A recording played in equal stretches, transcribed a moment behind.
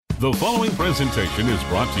The following presentation is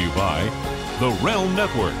brought to you by the Realm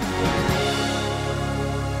Network.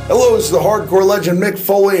 Hello, it's the hardcore legend Mick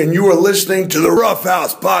Foley, and you are listening to the Rough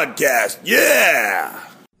House Podcast. Yeah!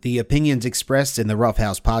 The opinions expressed in the Rough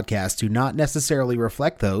House Podcast do not necessarily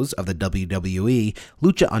reflect those of the WWE,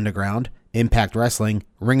 Lucha Underground, Impact Wrestling,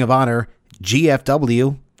 Ring of Honor,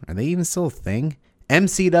 GFW, are they even still a thing?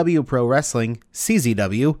 MCW Pro Wrestling,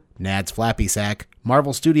 CZW, Nad's Flappy Sack,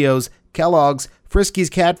 Marvel Studios, Kellogg's, Frisky's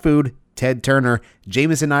Cat Food, Ted Turner,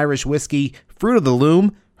 Jameson Irish Whiskey, Fruit of the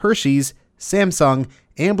Loom, Hershey's, Samsung,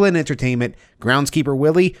 Amblin Entertainment, Groundskeeper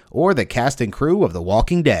Willie, or the cast and crew of The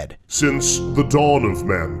Walking Dead. Since the dawn of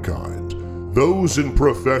mankind, those in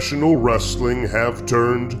professional wrestling have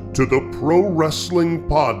turned to the Pro Wrestling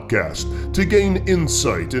Podcast to gain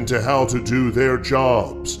insight into how to do their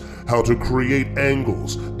jobs, how to create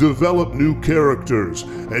angles, develop new characters,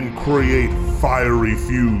 and create fiery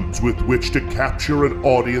feuds with which to capture an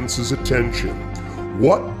audience's attention.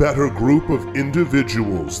 What better group of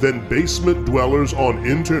individuals than basement dwellers on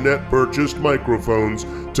internet-purchased microphones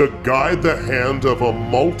to guide the hand of a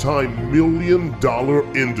multi-million-dollar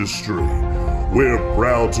industry? We're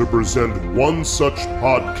proud to present one such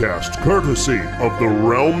podcast courtesy of the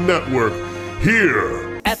Realm Network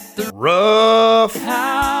here at the Rough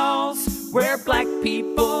House, where black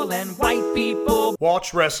people and white people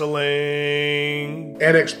watch wrestling.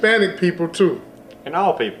 And Hispanic people too. And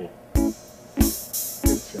all people.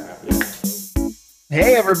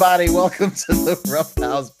 Hey everybody, welcome to the Rough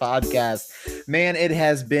House Podcast. Man, it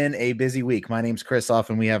has been a busy week. My name's Christoff,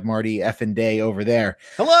 and we have Marty effing Day over there.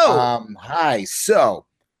 Hello. Hi. So,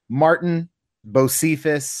 Martin,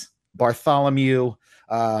 Bocephus, Bartholomew,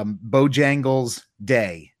 Bojangles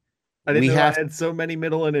Day. I didn't know I had so many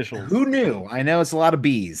middle initials. Who knew? I know it's a lot of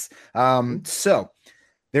B's. So,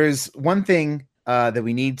 there's one thing that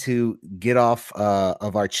we need to get off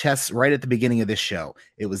of our chests right at the beginning of this show.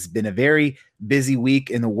 It was been a very busy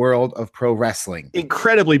week in the world of pro wrestling.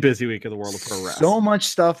 Incredibly busy week in the world of pro wrestling. So much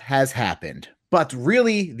stuff has happened. But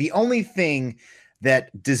really, the only thing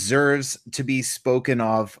that deserves to be spoken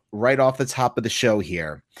of right off the top of the show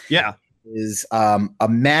here is a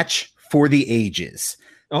match for the ages.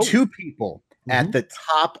 Oh. Two people at the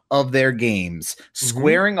top of their games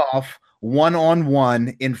squaring off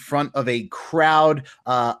one-on-one in front of a crowd,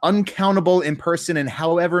 uncountable in person and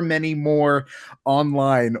however many more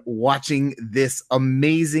online, watching this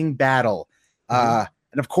amazing battle. And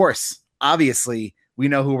of course, obviously, we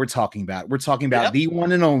know who we're talking about. We're talking about the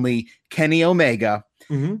one and only Kenny Omega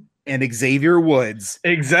and Xavier Woods.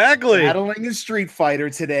 Exactly. Battling a Street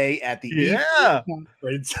Fighter today at the E3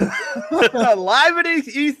 conference. Live at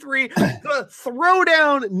E3. The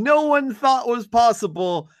throwdown no one thought was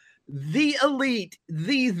possible. The Elite,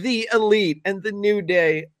 the Elite, and the New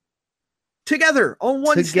Day together on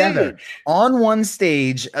one stage. On one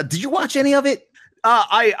stage. Did you watch any of it?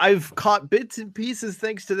 I've caught bits and pieces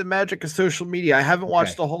thanks to the magic of social media. I haven't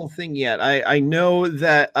watched the whole thing yet. I know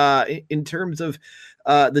that in terms of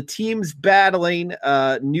the teams battling,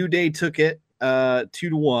 New Day took it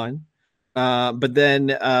 2-1, but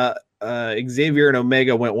then Xavier and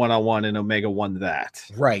Omega went one-on-one, and Omega won that.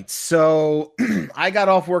 Right. So I got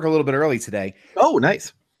off work a little bit early today. Oh,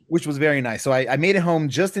 nice. Which was very nice. So I made it home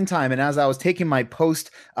just in time. And as I was taking my post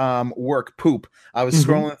work poop, I was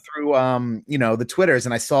scrolling through, the Twitters,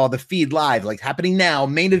 and I saw the feed live, like happening now,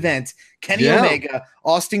 main event, Kenny Omega,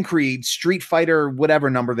 Austin Creed, Street Fighter, whatever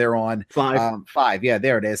number they're on. 5. 5. Yeah,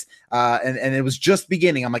 there it is. And it was just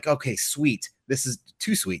beginning. I'm like, okay, sweet. This is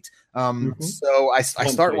too sweet. So I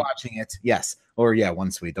start watching it. Yes. Or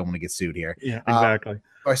one sweet. Don't want to get sued here. Yeah, exactly.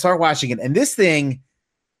 So I start watching it, and this thing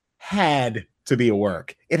had to be a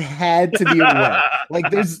work. It had to be a work.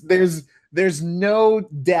 Like there's no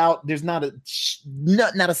doubt. There's not a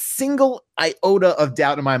single iota of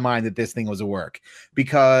doubt in my mind that this thing was a work,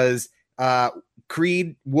 because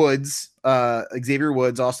Creed Woods, Xavier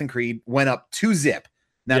Woods, Austin Creed went up 2-0.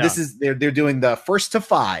 Now this is they're doing the first to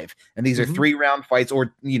 5, and these are 3-round fights,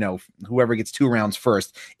 or whoever gets 2 rounds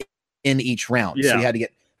first in each round. So you had to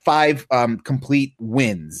get 5 complete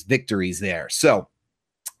victories there. So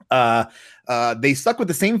they stuck with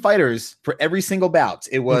the same fighters for every single bout.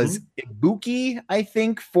 It was Ibuki, I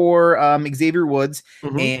think, for Xavier Woods,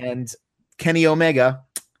 and Kenny Omega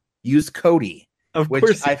used Cody. Which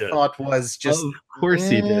I thought was just, of course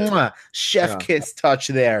he did. Chef kiss touch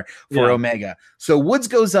there for Omega. So Woods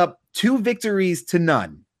goes up 2 victories to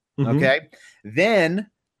none. Okay. Then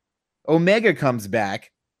Omega comes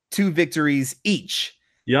back 2 victories each.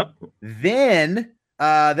 Yep. Then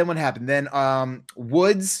what happened? Then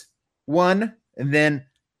Woods won, and then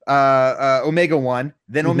Omega won.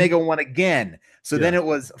 Then Omega won again. So then it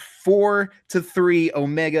was 4-3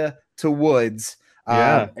 Omega to Woods.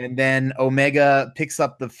 And then Omega picks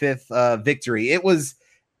up the 5th victory. It was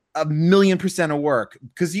 1,000,000% of work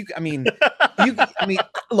because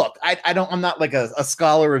look, I'm not like a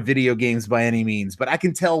scholar of video games by any means, but I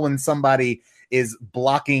can tell when somebody is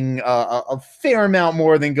blocking a fair amount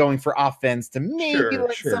more than going for offense to maybe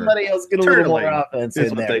let somebody else get a little more offense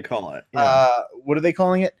in there. They call it. What are they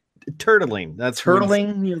calling it? Turtling. That's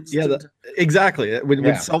turtling. Exactly.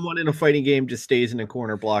 When someone in a fighting game just stays in a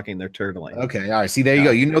corner blocking, they're turtling. Okay, all right. See, there you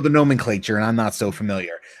go. You know the nomenclature, and I'm not so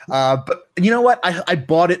familiar. But you know what? I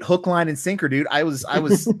bought it hook, line, and sinker, dude. I was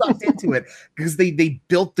sucked into it because they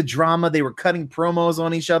built the drama. They were cutting promos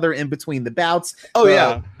on each other in between the bouts.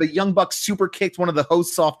 The Young Bucks super kicked one of the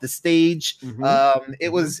hosts off the stage.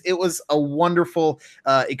 It was a wonderful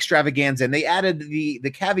extravaganza, and they added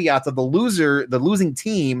the caveats of the losing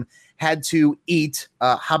team had to eat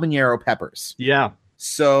habanero peppers. Yeah.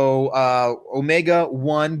 So Omega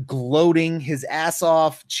won, gloating his ass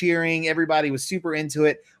off, cheering. Everybody was super into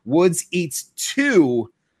it. Woods eats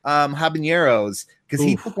 2 habaneros because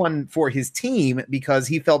he took one for his team because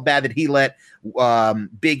he felt bad that he let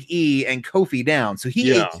Big E and Kofi down. So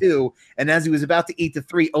he ate 2, and as he was about to eat the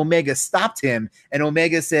 3, Omega stopped him, and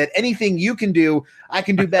Omega said, "Anything you can do, I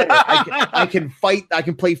can do better. I can fight. I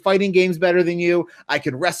can play fighting games better than you. I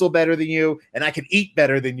can wrestle better than you, and I can eat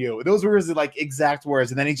better than you." Those were his like exact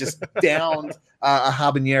words, and then he just downed a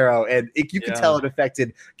habanero, and you could tell it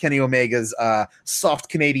affected Kenny Omega's soft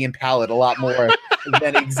Canadian palate a lot more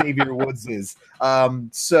than Xavier Woods's.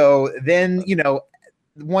 So then,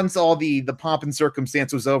 once all the pomp and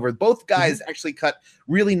circumstance was over, both guys actually cut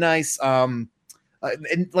really nice, and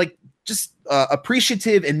like just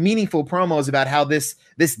appreciative and meaningful promos about how this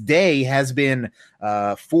day has been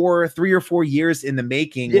 3 or 4 years in the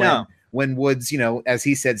making. When Woods, as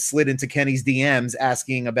he said, slid into Kenny's DMs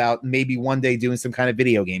asking about maybe one day doing some kind of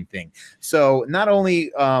video game thing. So not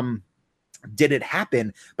only did it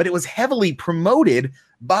happen, but it was heavily promoted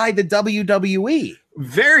by the WWE.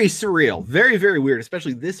 Very surreal, very, very weird,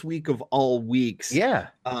 especially this week of all weeks. Yeah.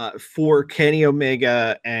 For Kenny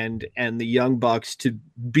Omega and the Young Bucks to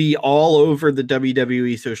be all over the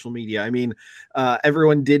WWE social media. I mean,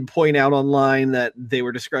 everyone did point out online that they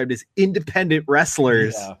were described as independent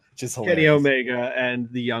wrestlers. Yeah. Kenny Omega and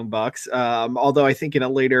the Young Bucks. Although I think in a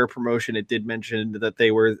later promotion, it did mention that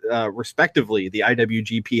they were respectively the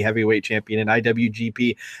IWGP Heavyweight Champion and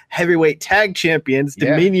IWGP Heavyweight Tag Champions.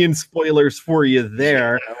 Yeah. Dominion spoilers for you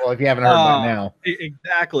there. Yeah, well, if you haven't heard by now.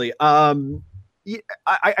 Exactly. I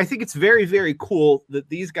think it's very, very cool that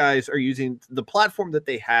these guys are using the platform that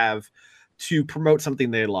they have to promote something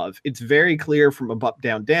they love. It's very clear from Up,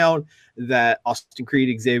 Down, Down that Austin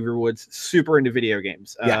Creed, Xavier Woods, super into video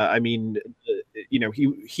games. I mean,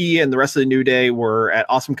 he and the rest of the New Day were at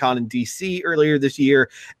AwesomeCon in DC earlier this year,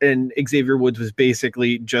 and Xavier Woods was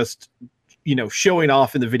basically just showing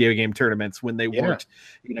off in the video game tournaments when they weren't,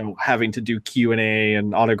 having to do Q&A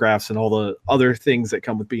and autographs and all the other things that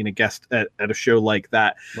come with being a guest at a show like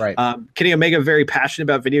that. Right. Kenny Omega, very passionate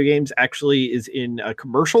about video games, actually is in a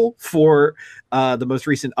commercial for the most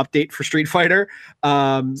recent update for Street Fighter.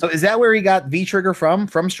 So is that where he got V-Trigger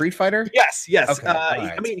from Street Fighter? Yes. Okay,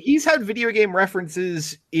 right. I mean, he's had video game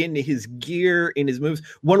references in his gear, in his moves.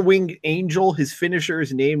 One Winged Angel, his finisher,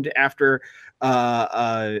 is named after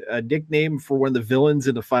a nickname for one of the villains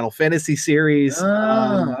in the Final Fantasy series.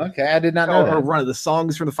 Okay, I did not know that. Or one of the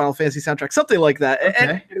songs from the Final Fantasy soundtrack, something like that.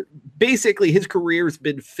 Okay. And basically, his career has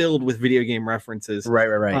been filled with video game references. Right.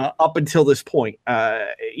 Up until this point,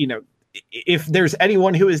 if there's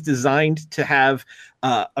anyone who is designed to have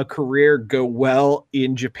a career go well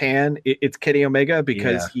in Japan, it's Kenny Omega,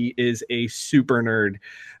 because he is a super nerd.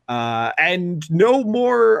 And no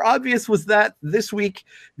more obvious was that this week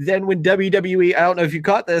than when WWE, I don't know if you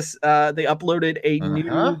caught this, they uploaded a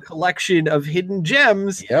new collection of hidden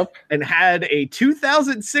gems and had a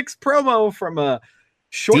 2006 promo from a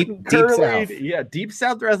short and curly, Deep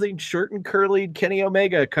South Wrestling, short and curly Kenny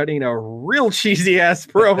Omega cutting a real cheesy ass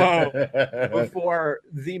promo before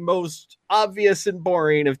the most obvious and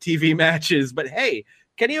boring of TV matches. But hey,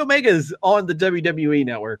 Kenny Omega's on the WWE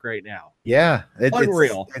network right now. Yeah,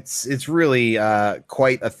 unreal. It's really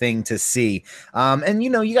quite a thing to see. And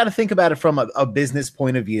you got to think about it from a business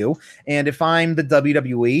point of view. And if I'm the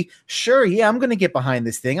WWE, sure, I'm going to get behind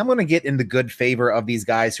this thing. I'm going to get in the good favor of these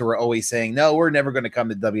guys who are always saying, no, we're never going to come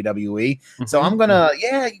to WWE. So I'm gonna,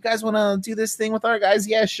 you guys want to do this thing with our guys?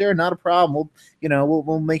 Yeah, sure, not a problem.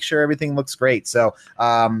 We'll make sure everything looks great. So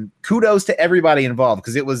kudos to everybody involved,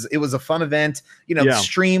 because it was a fun event. The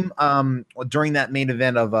stream during that main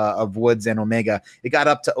event of Woods Woods and Omega. It got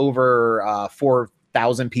up to over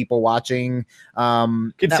 4,000 people watching.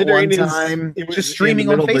 Considering that one time, it was just streaming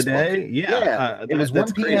on Facebook. Yeah, it was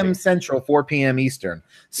 1 p.m. crazy. Central, 4 p.m. Eastern.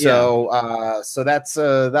 So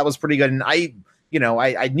that was pretty good. And I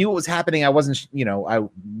knew it was happening. I wasn't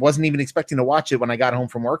even expecting to watch it when I got home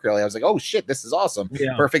from work early. I was like, oh shit, this is awesome.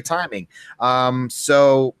 Yeah. Perfect timing.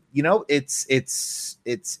 So it's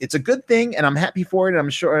a good thing, and I'm happy for it. I'm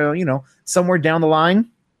sure, somewhere down the line,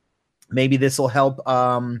 maybe this will help,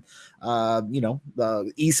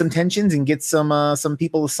 ease some tensions and get some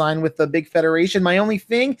people to sign with the big federation. My only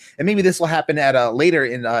thing, and maybe this will happen at a later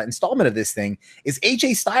installment of this thing, is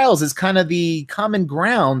AJ Styles is kind of the common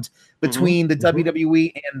ground between the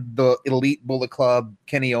WWE and the Elite Bullet Club,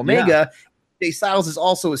 Kenny Omega. AJ Styles is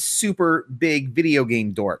also a super big video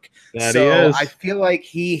game dork. So I feel like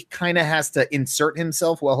he kind of has to insert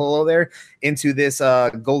himself, into this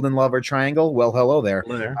Golden Lover Triangle. Well, hello there.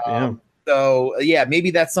 So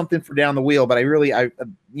maybe that's something for down the wheel, but it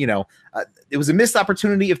was a missed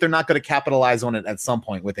opportunity if they're not going to capitalize on it at some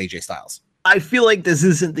point with AJ Styles. I feel like this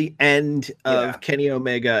isn't the end of Kenny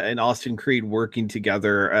Omega and Austin Creed working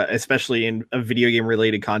together, especially in a video game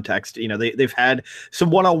related context. They've had some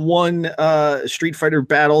one-on-one Street Fighter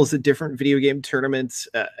battles at different video game tournaments.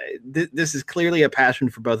 This is clearly a passion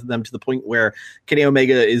for both of them, to the point where Kenny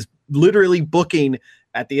Omega is literally booking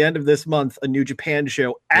at the end of this month a New Japan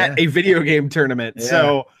show at a video game tournament.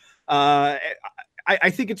 So I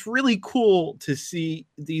think it's really cool to see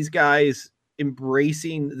these guys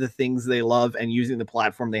embracing the things they love and using the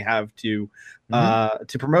platform they have to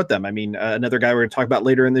promote them. I mean, another guy we're going to talk about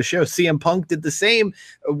later in the show, CM Punk, did the same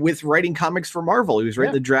with writing comics for Marvel. He was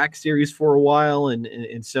writing the Drax series for a while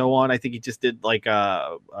and so on. I think he just did like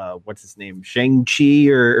what's his name, Shang-Chi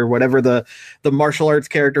or whatever the martial arts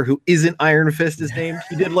character who isn't Iron Fist is named.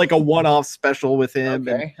 He did like a one-off special with him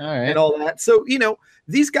and all that. So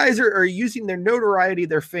these guys are using their notoriety,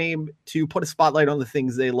 their fame, to put a spotlight on the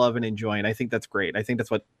things they love and enjoy. And I think that's great. I think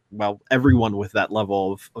that's what, everyone with that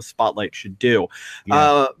level of spotlight should do.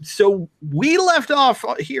 So we left off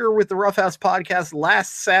here with the Rough House podcast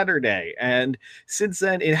last Saturday. And since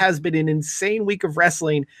then, it has been an insane week of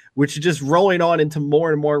wrestling, which is just rolling on into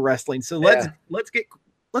more and more wrestling. So let's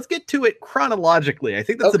get to it chronologically. I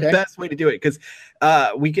think that's the best way to do it, because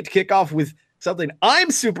we get to kick off with something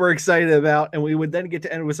I'm super excited about, and we would then get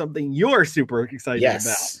to end with something you're super excited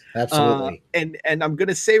about. Absolutely. And I'm going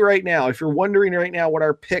to say right now, if you're wondering right now what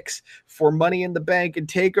our picks for Money in the Bank and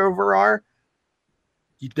TakeOver are,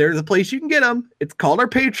 there's a place you can get them. It's called our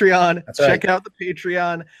Patreon. Check out the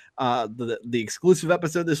Patreon. The exclusive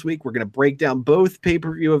episode this week, we're going to break down both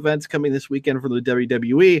pay-per-view events coming this weekend for the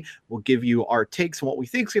WWE. We'll give you our takes on what we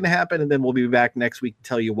think is going to happen, and then we'll be back next week to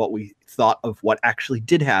tell you what we thought of what actually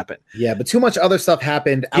did happen. Yeah, but too much other stuff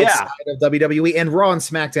happened outside of WWE, and Raw and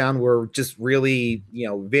SmackDown were just really,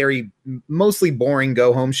 very mostly boring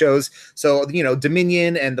go-home shows. So,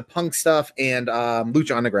 Dominion and the Punk stuff and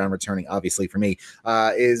Lucha Underground returning, obviously, for me,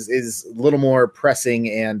 is a little more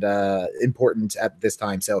pressing and important at this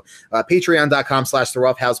time. So patreon.com/the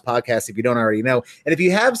Rough House podcast, if you don't already know. And if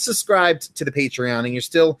you have subscribed to the Patreon and you're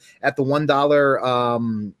still at the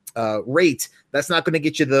 $1 rate, that's not going to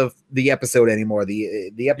get you the episode anymore.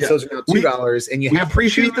 The episodes are now $2, and we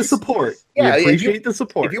appreciate the support. Yeah, we appreciate the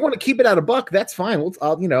support. If you want to keep it at $1, that's fine.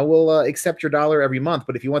 We'll accept your dollar every month.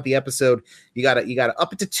 But if you want the episode, you gotta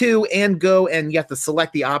up it to $2 and go, and you have to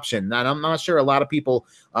select the option. Now, I'm not sure a lot of people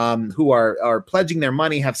who are pledging their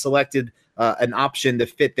money have selected an option to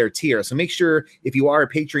fit their tier. So make sure, if you are a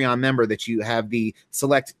Patreon member, that you have the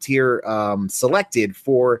select tier selected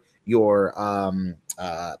for your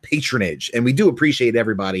patronage. And we do appreciate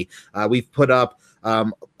everybody. We've put up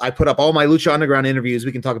I put up all my Lucha Underground interviews.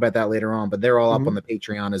 We can talk about that later on, but they're all up on the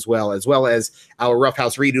Patreon as well as our Rough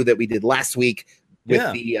House redo that we did last week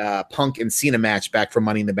with the Punk and Cena match back from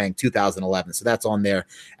Money in the Bank 2011. So that's on there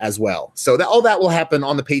as well. So all that will happen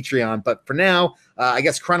on the Patreon. But for now, I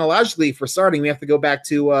guess chronologically, for starting, we have to go back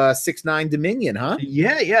to 6-9 Dominion, huh?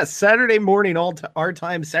 Yeah. Saturday morning, our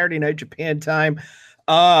time, Saturday night, Japan time.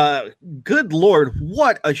 Good Lord,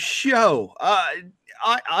 what a show.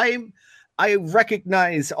 I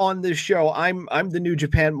recognize on this show, I'm the New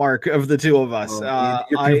Japan mark of the two of us.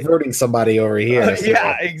 You're converting somebody over here. So.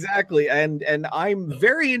 Yeah, exactly. And I'm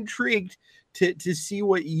very intrigued to see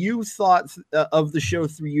what you thought of the show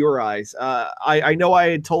through your eyes. I know I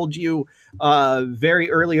had told you very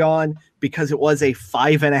early on, because it was a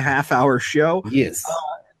 5.5 hour show. Yes.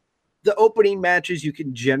 the opening matches, you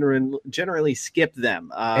can generally skip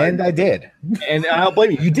them. And I did. And I don't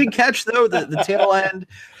blame you. You did catch, though, the tail end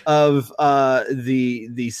of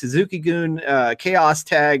the Suzuki-gun chaos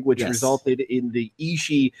tag, which resulted in the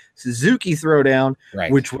Ishii Suzuki throwdown,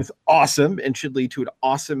 which was awesome and should lead to an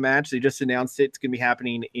awesome match. They just announced it. It's going to be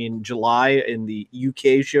happening in July in the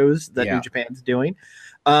UK shows that New Japan's doing.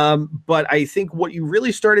 But I think what you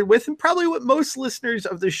really started with, and probably what most listeners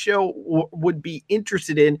of the show would be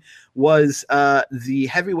interested in, was the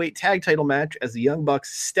heavyweight tag title match as the Young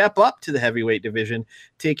Bucks step up to the heavyweight division,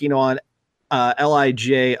 taking on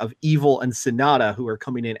LIJ of Evil and Sonata, who are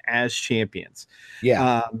coming in as champions.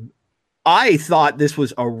 I thought this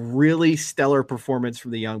was a really stellar performance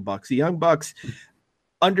from the Young Bucks. The Young Bucks,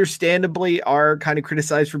 understandably, are kind of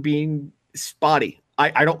criticized for being spotty.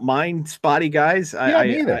 I don't mind spotty guys.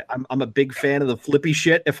 I'm a big fan of the flippy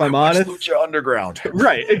shit, if I'm honest. Lucha Underground.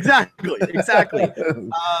 Right, exactly.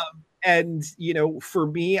 And, you know, for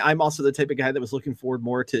me, I'm also the type of guy that was looking forward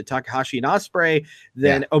more to Takahashi and Ospreay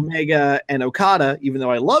than Omega and Okada, even though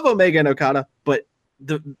I love Omega and Okada, but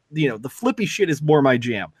the flippy shit is more my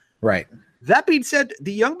jam. Right. That being said,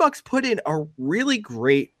 the Young Bucks put in a really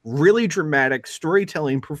great, really dramatic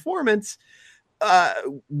storytelling performance,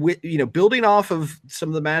 building off of some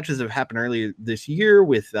of the matches that have happened earlier this year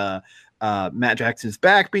with Matt Jackson's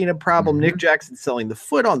back being a problem, Nick Jackson selling the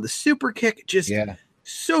foot on the super kick, just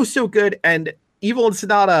so good. And Evil and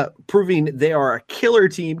Sonata proving they are a killer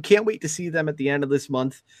team. Can't wait to see them at the end of this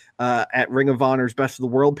month at Ring of Honor's Best of the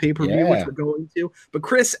World pay-per-view, which we're going to. But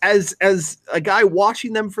Chris, as a guy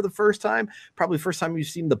watching them for the first time, probably the first time you've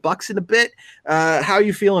seen the Bucks in a bit, how are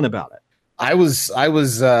you feeling about it? I was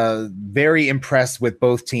very impressed with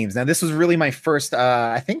both teams. Now, this was really my first,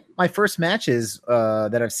 I think my first matches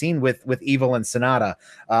that I've seen with Evil and Sonata.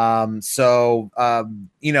 I'm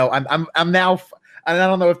now, I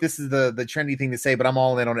don't know if this is the trendy thing to say, but I'm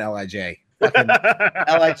all in on LIJ.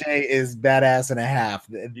 LIJ is badass and a half.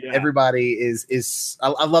 Everybody is.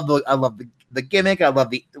 I love the gimmick. I love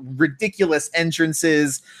the ridiculous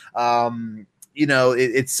entrances.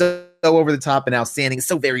 It's so over the top and outstanding. It's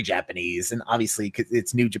so very Japanese, and obviously 'cause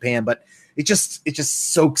it's New Japan, but it just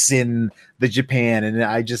soaks in the Japan, and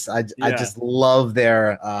I just love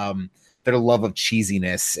their love of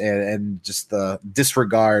cheesiness and just the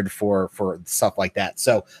disregard for stuff like that.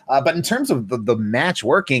 So, but in terms of the match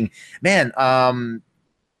working, man,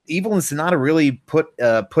 Evil and Sonata really put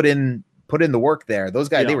in the work there. Those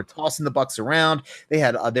guys, they were tossing the Bucks around. They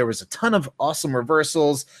had there was a ton of awesome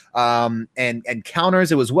reversals and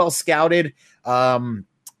counters. It was well scouted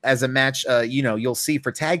as a match. You'll see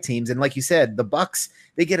for tag teams, and like you said, the Bucks,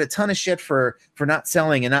 they get a ton of shit for not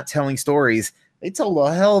selling and not telling stories. They told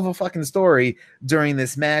a hell of a fucking story during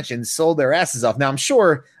this match and sold their asses off. Now I'm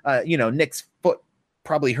sure Nick's foot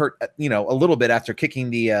probably hurt a little bit after kicking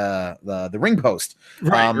the ring post.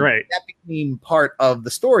 Right. That became part of the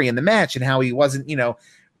story in the match, and how he wasn't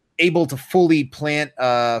able to fully plant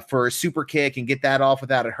for a super kick and get that off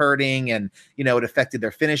without it hurting, and it affected their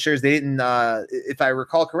finishers. They didn't, if I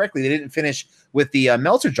recall correctly, they didn't finish with the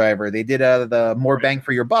Meltzer driver. They did the more bang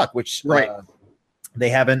for your buck, which they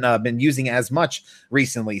haven't been using as much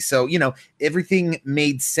recently. So, everything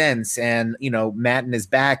made sense. And, Matt and his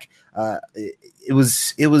back, it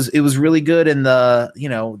was really good. And I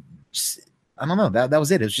don't know, that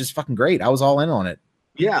was it. It was just fucking great. I was all in on it.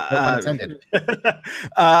 Yeah.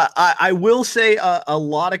 I will say a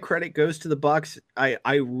lot of credit goes to the Bucks.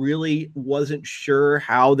 I really wasn't sure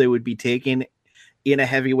how they would be taken in a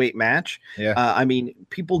heavyweight match. I mean,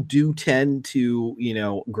 people do tend to,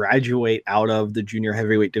 graduate out of the junior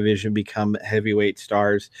heavyweight division, become heavyweight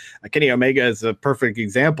stars. Kenny Omega is a perfect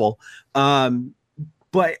example.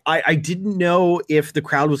 But I didn't know if the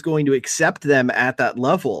crowd was going to accept them at that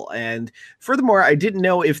level. And furthermore, I didn't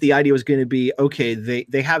know if the idea was going to be, okay,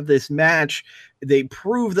 they have this match. They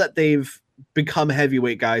prove that they've become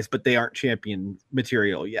heavyweight guys, but they aren't champion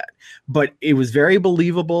material yet. But it was very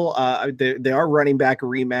believable. They are running back a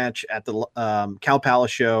rematch at the Cal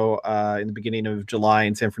Palace show in the beginning of July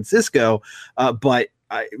in San Francisco. But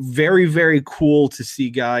very, very cool to see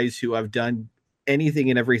guys who have done anything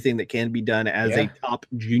and everything that can be done as a top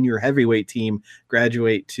junior heavyweight team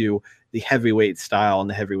graduate to the heavyweight style and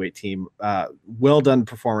the heavyweight team. Well done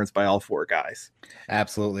performance by all four guys.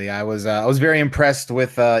 Absolutely. I was very impressed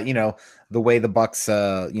with the way the Bucks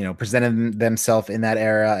presented themselves in that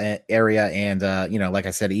area, and like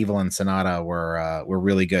I said, Evil and Sonata were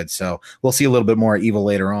really good. So we'll see a little bit more Evil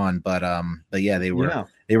later on, but yeah, they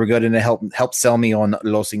were good, and it helped sell me on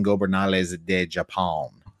Los Ingobernales de Japón.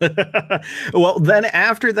 Well, then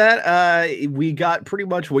after that, we got pretty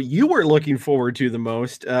much what you were looking forward to the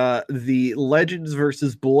most, the Legends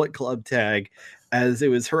versus Bullet Club tag, as it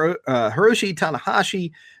was Hiroshi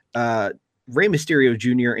Tanahashi, Rey Mysterio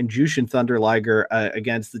Jr., and Jushin Thunder Liger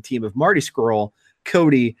against the team of Marty Scurll,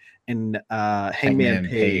 Cody, and Hangman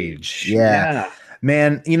Page. Yeah.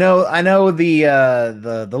 Man, I know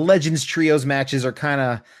the Legends Trios matches are kind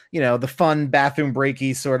of, the fun bathroom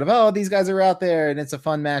breaky sort of, oh, these guys are out there and it's a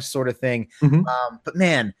fun match sort of thing. But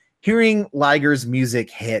man, hearing Liger's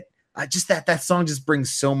music hit, just that song just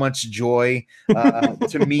brings so much joy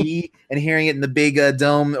to me, and hearing it in the big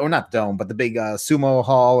dome, or not dome, but the big sumo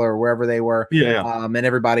hall or wherever they were. And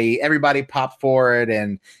everybody popped for it,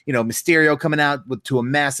 and Mysterio coming out to a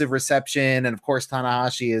massive reception, and of course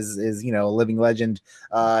Tanahashi is a living legend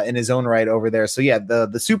in his own right over there. So yeah,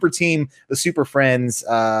 the super team, the super friends,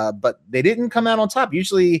 but they didn't come out on top.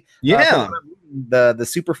 Usually, the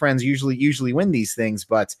super friends usually win these things,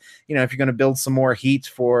 but if you're going to build some more heat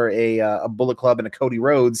for a Bullet Club and a Cody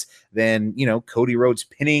Rhodes, then Cody Rhodes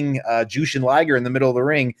pinning Jushin Liger in the middle of the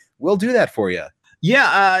ring will do that for you.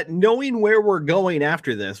 Knowing where we're going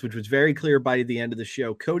after this, which was very clear by the end of the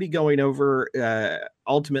show, Cody going over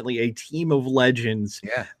ultimately a team of legends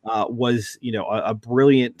was a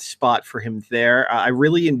brilliant spot for him there. I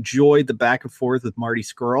really enjoyed the back and forth with Marty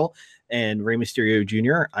Scurll and Rey Mysterio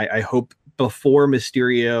Jr. I hope before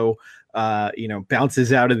Mysterio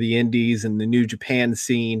bounces out of the indies and the New Japan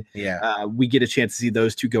scene, we get a chance to see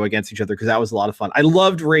those two go against each other, because that was a lot of fun. I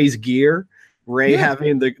loved Rey's gear. Rey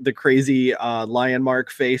having the crazy lion mark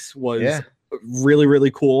face was really,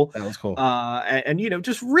 really cool. That was cool. And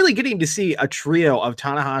just really getting to see a trio of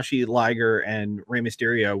Tanahashi, Liger, and Rey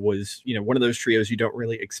Mysterio was, one of those trios you don't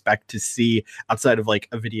really expect to see outside of like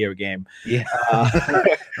a video game.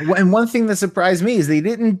 And one thing that surprised me is they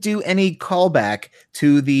didn't do any callback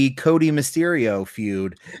to the Cody Mysterio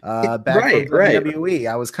feud back from WWE.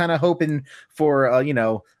 I was kind of hoping for a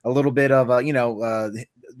little bit of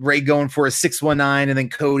Ray going for a 619, and then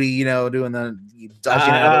Cody, doing the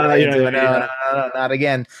dodging out of the way, not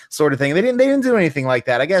again sort of thing. They didn't do anything like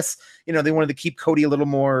that. I guess they wanted to keep Cody a little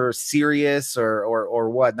more serious, or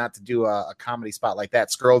what, not to do a comedy spot like that.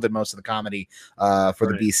 Scurll did most of the comedy for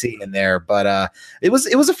the BC in there, but it was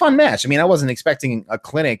a fun match. I mean, I wasn't expecting a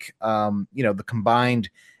clinic. The combined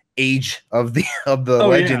age of the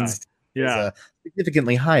legends.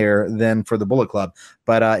 Significantly higher than for the Bullet Club,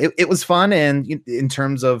 but it was fun, and in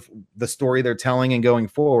terms of the story they're telling and going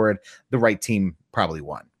forward, the right team probably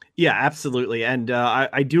won. Yeah, absolutely. And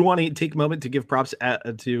I do want to take a moment to give props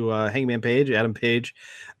to Hangman Page, Adam Page.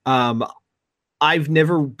 I've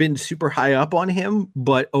never been super high up on him,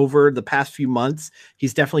 but over the past few months,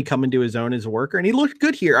 he's definitely come into his own as a worker, and he looked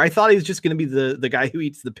good here. I thought he was just going to be the guy who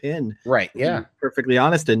eats the pin. Right. Yeah. Perfectly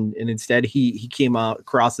honest. And instead he came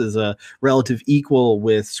across as a relative equal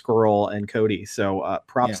with Scurll and Cody. So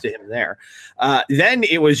props to him there. Then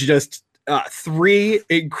it was just 3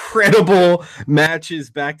 incredible matches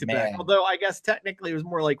back to back. Although I guess technically it was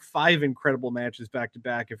more like 5 incredible matches back to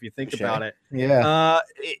back if you think about it.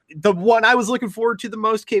 The one I was looking forward to the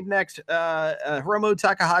most came next. Hiromu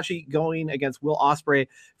Takahashi going against Will Ospreay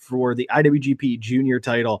for the IWGP Junior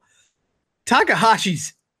title.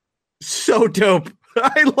 Takahashi's so dope.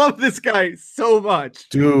 I love this guy so much,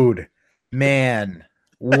 dude. Man.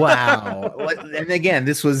 Wow. And again,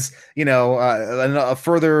 this was, a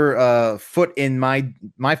further foot in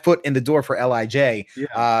my foot in the door for LIJ.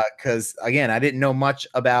 Because again, I didn't know much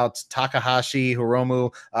about Takahashi,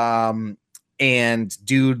 Hiromu, and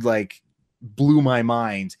dude, like, blew my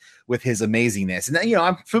mind with his amazingness. And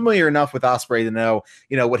I'm familiar enough with Ospreay to know,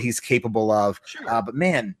 what he's capable of. But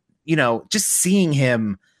man, just seeing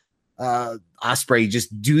him, Ospreay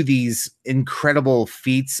just do these incredible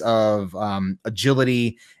feats of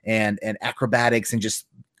agility and acrobatics, and just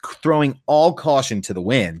throwing all caution to the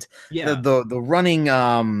wind. The running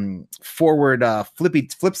forward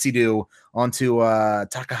flipsy-do onto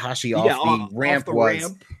Takahashi off the ramp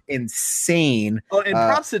was insane. Oh, and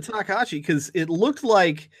props to Takahashi, because it looked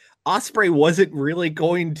like Ospreay wasn't really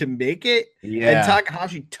going to make it, and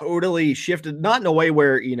Takahashi totally shifted, not in a way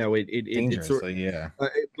where it sort of,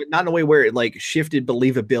 but not in a way where it like shifted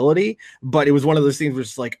believability, but it was one of those things where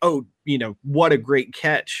it's like, oh, what a great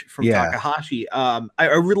catch from Takahashi. I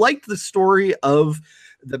really liked the story of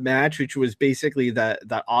the match, which was basically that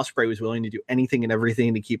Ospreay was willing to do anything and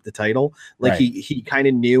everything to keep the title. Like he kind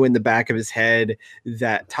of knew in the back of his head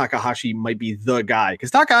that Takahashi might be the guy,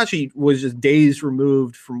 because Takahashi was just days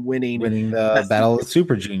removed from winning the Battle of the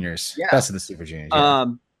Super Juniors, best of the Super Juniors.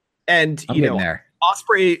 And I'm getting there.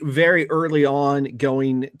 Osprey very early on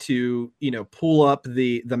going to, pull up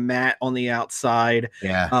the mat on the outside.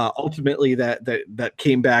 Yeah. Ultimately that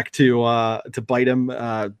came back to bite him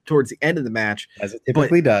towards the end of the match, as it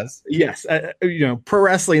typically does. Yes. Pro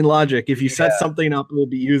wrestling logic. If you set something up, it will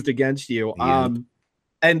be used against you. Yeah.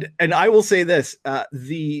 And I will say this,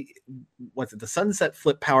 the sunset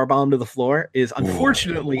flip powerbomb to the floor is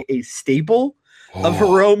unfortunately a staple of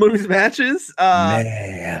Hiromu's matches.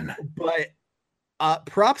 Man. But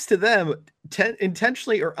props to them,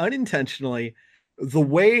 intentionally or unintentionally, the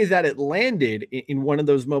way that it landed in one of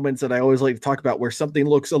those moments that I always like to talk about, where something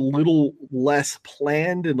looks a little less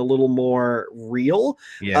planned and a little more real.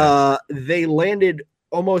 Yeah. They landed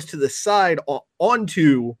almost to the side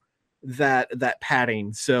onto that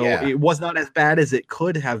padding, so it was not as bad as it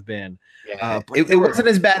could have been. It wasn't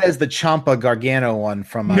as bad as the Ciampa Gargano one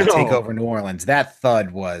from Takeover New Orleans. That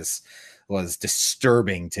thud was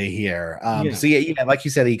disturbing to hear. So like you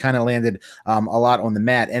said, he kind of landed a lot on the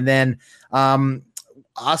mat, and then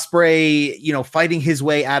Osprey, fighting his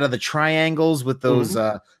way out of the triangles with those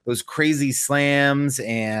crazy slams,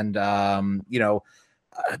 and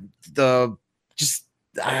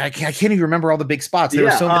I can't even remember all the big spots. There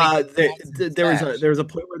were so many. There was a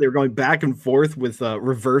point where they were going back and forth with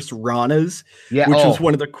reverse Ranas, which was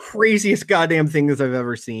one of the craziest goddamn things I've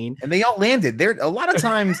ever seen. And they all landed there. A lot of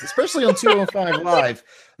times, especially on 205 Live,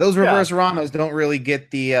 those reverse Ranas don't really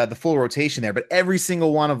get the full rotation there. But every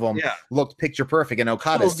single one of them looked picture perfect, and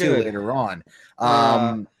Okada's too later on.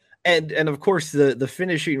 And of course the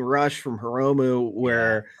finishing rush from Hiromu,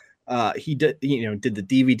 where he did the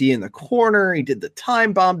DVD in the corner. He did the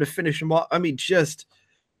time bomb to finish him off. I mean, just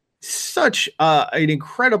such an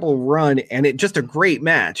incredible run, and it just a great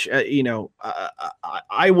match.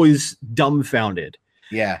 I was dumbfounded.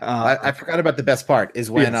 Yeah, I forgot about the best part is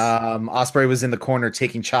when Osprey was in the corner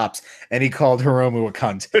taking chops, and he called Hiromu a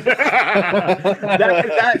cunt.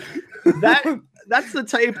 That's the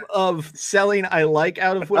type of selling I like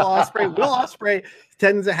out of Will Ospreay. Will Ospreay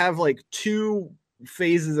tends to have like two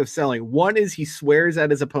phases of selling. One is he swears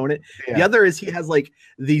at his opponent. The other is he has like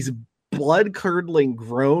these blood curdling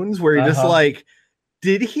groans where you're just like,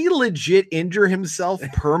 did he legit injure himself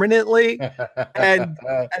permanently? and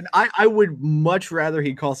I would much rather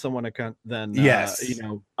he call someone a cunt than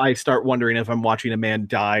I start wondering if I'm watching a man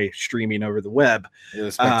die streaming over the web. It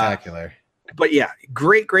was spectacular. But yeah,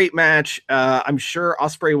 great match. I'm sure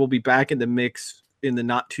Osprey will be back in the mix in the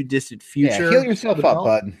not too distant future. Yeah, heal yourself up,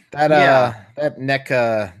 bud. That neck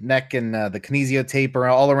and the kinesio tape are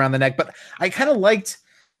all around the neck. But I kind of liked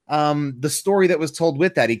the story that was told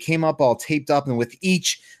with that. He came up all taped up, and with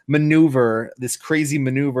each maneuver, this crazy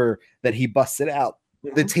maneuver that he busted out,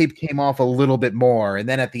 the tape came off a little bit more, and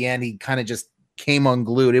then at the end, he kind of just came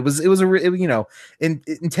unglued. It was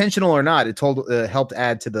intentional or not. It helped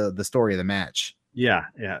add to the story of the match.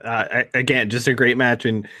 Again, just a great match,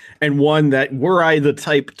 and one that were I the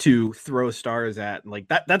type to throw stars at, like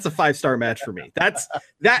that's a 5-star match for me.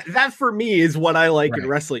 That for me is what I like in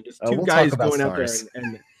wrestling. Just two guys going out there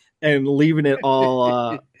and leaving it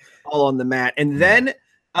all on the mat. And then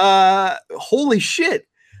holy shit,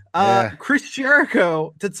 Chris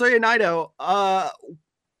Jericho, Tetsuya Naito,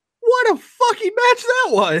 what a fucking match that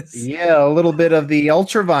was. Yeah, a little bit of the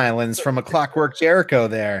ultra violence from a Clockwork Jericho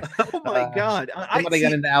there. Oh my God. Somebody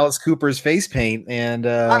got into Alice Cooper's face paint, and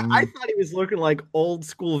I thought he was looking like old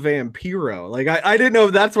school Vampiro. Like I didn't know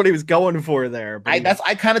if that's what he was going for there. But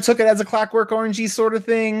I kind of took it as a Clockwork Orangey sort of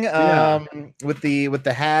thing, with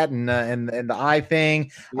the hat and the eye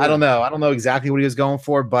thing. Yeah. I don't know exactly what he was going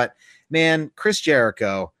for, but man, Chris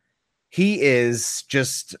Jericho, he is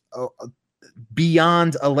just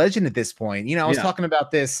beyond a legend at this point. I was talking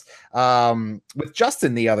about this with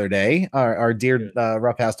Justin the other day, our dear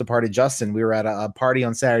Roughhouse departed Justin. We were at a party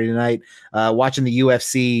on Saturday night watching the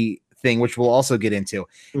UFC thing, which we'll also get into.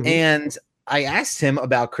 And I asked him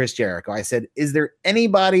about Chris Jericho. I said, is there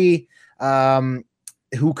anybody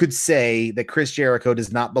who could say that Chris Jericho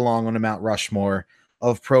does not belong on a Mount Rushmore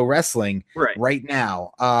of pro wrestling right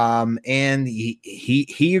now? And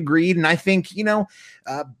he agreed. And I think,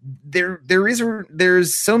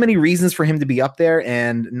 there's so many reasons for him to be up there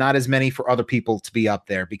and not as many for other people to be up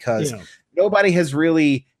there, because nobody has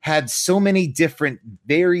really had so many different,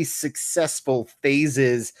 very successful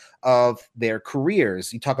phases of their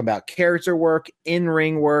careers. You talk about character work,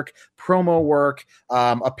 in-ring work, promo work,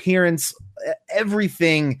 appearance,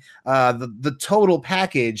 everything. The total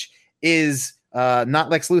package is not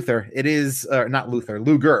Lex Luthor. It is not Luthor,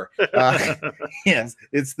 Luger. Yes,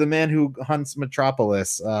 it's the man who hunts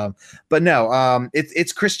Metropolis. But no,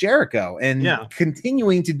 it's Chris Jericho, and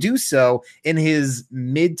continuing to do so in his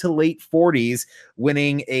mid to late 40s,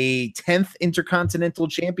 winning a 10th Intercontinental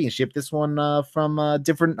Championship. This one from a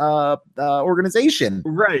different organization.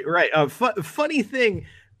 Right. Funny thing,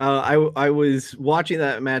 I was watching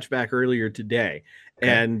that match back earlier today.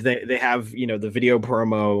 Okay. And they have, the video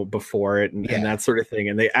promo before it and that sort of thing.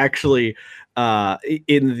 And they actually,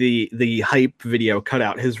 in the hype video, cut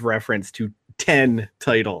out his reference to 10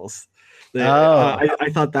 titles. I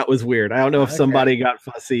thought that was weird. I don't know if somebody got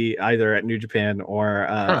fussy either at New Japan or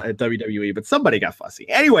at WWE, but somebody got fussy.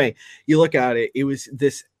 Anyway, you look at it, it was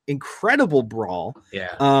this incredible brawl.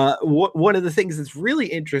 Yeah. One of the things that's really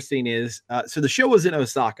interesting is, so the show was in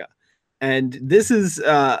Osaka. And this is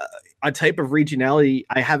a type of regionality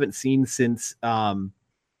I haven't seen since Bret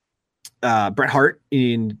Hart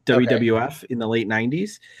in WWF in the late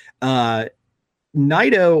 90s.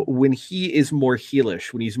 Naito, when he is more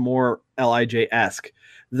heelish, when he's more LIJ-esque,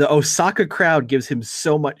 the Osaka crowd gives him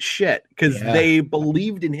so much shit because they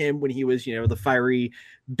believed in him when he was, the fiery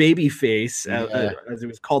baby face, as it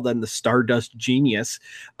was called then, the Stardust Genius.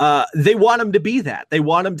 They want him to be that. They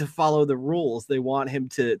want him to follow the rules. They want him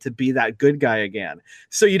to be that good guy again.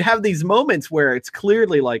 So you'd have these moments where it's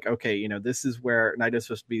clearly like, okay, this is where Naito's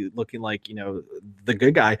supposed to be looking like, the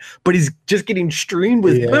good guy, but he's just getting streamed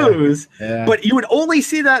with booze. Yeah. But you would only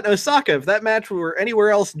see that in Osaka. If that match were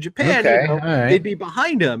anywhere else in Japan, they'd be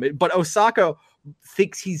behind him. But Osaka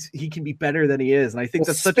thinks he can be better than he is, and I think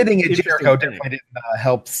that's spitting at Jericho definitely didn't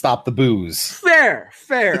help stop the booze. Fair.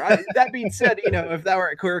 That being said, if that were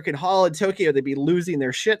at Korakuen Hall in Tokyo, they'd be losing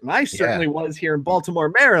their shit, and I certainly was here in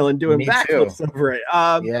Baltimore, Maryland, doing backflips over it.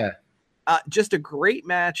 Just a great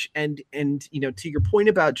match, and to your point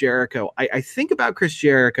about Jericho, I think about Chris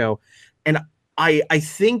Jericho, and I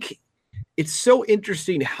think it's so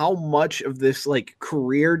interesting how much of this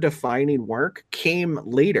career defining work came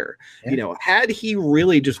later. Had he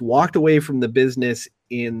really just walked away from the business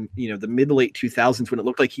in, the mid to late 2000s when it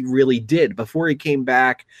looked like he really did before he came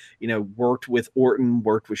back, worked with Orton,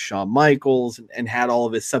 worked with Shawn Michaels and had all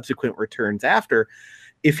of his subsequent returns after,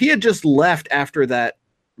 if he had just left after that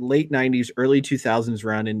late 90s, early 2000s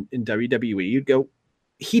run in WWE, you'd go,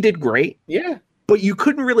 he did great. Yeah. But you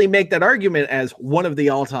couldn't really make that argument as one of the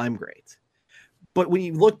all-time greats. But when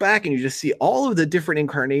you look back and you just see all of the different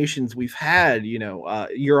incarnations we've had,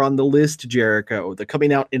 you're on the list, Jericho, the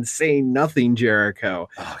coming out and saying nothing Jericho,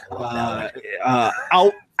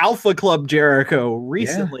 Alpha Club Jericho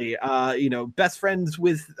recently, best friends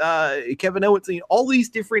with Kevin Owens, all these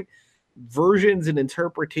different versions and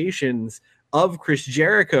interpretations of Chris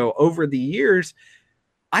Jericho over the years.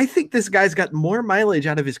 I think this guy's got more mileage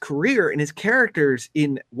out of his career and his characters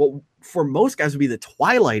in what for most guys would be the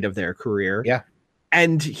twilight of their career. Yeah.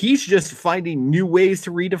 And he's just finding new ways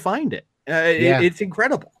to redefine it. It's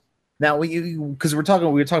incredible. Now, because we were talking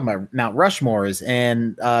about Mount Rushmores,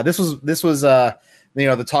 and this was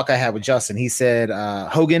the talk I had with Justin. He said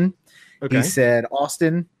Hogan, he said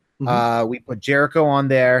Austin. We put Jericho on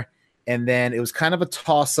there, and then it was kind of a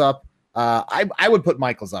toss up. I would put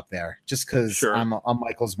Michaels up there just because I'm on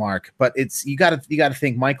Michaels' mark. But you got to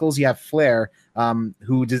think Michaels. You have Flair,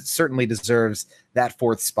 who certainly deserves that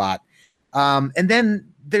fourth spot. And then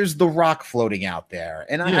there's The Rock floating out there,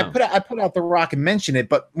 and I put out The Rock and mention it.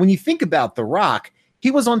 But when you think about The Rock,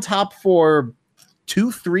 he was on top for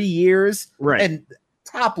 2-3 years, right? And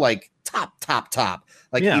top electric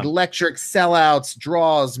sellouts,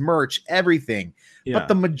 draws, merch, everything. Yeah. But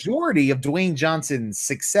the majority of Dwayne Johnson's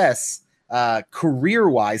success,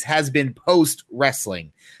 career-wise, has been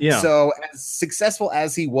post-wrestling. Yeah. So as successful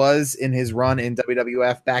as he was in his run in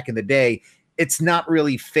WWF back in the day, it's not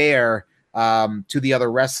really fair to the other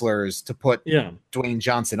wrestlers to put Dwayne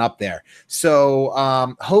Johnson up there. So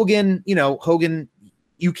Hogan,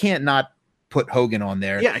 you can't not put Hogan on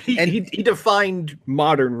there. Yeah, he defined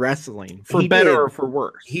modern wrestling for better or for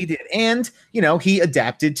worse. He did. And, he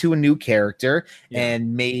adapted to a new character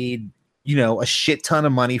and made, a shit ton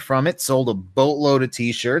of money from it, sold a boatload of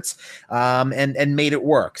t-shirts, and made it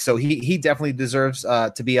work. So he definitely deserves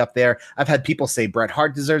to be up there. I've had people say Bret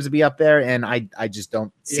Hart deserves to be up there, and I just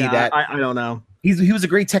don't see that. I don't know. He was a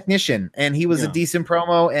great technician, and he was a decent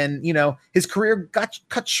promo, and his career got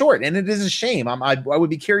cut short, and it is a shame. I would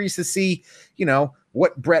be curious to see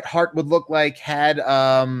what Bret Hart would look like had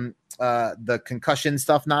the concussion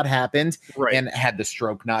stuff not happened, and had the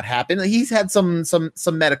stroke not happened. He's had some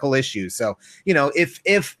medical issues, so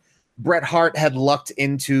if Bret Hart had lucked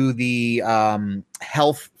into the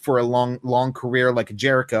health for a long career like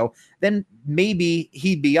Jericho, then maybe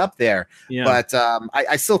he'd be up there. Yeah. But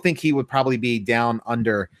I still think he would probably be down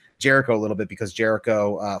under Jericho a little bit, because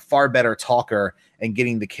Jericho, far better talker and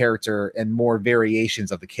getting the character and more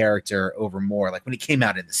variations of the character over more. Like when he came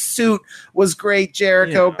out in the suit was great.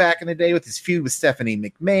 Jericho back in the day with his feud with Stephanie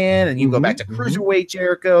McMahon, and you go back to Cruiserweight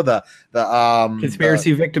Jericho, the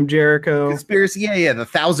conspiracy victim Jericho, the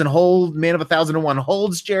 1,000 man of 1,001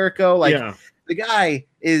 holds Jericho. Like the guy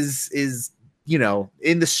is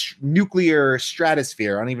in the nuclear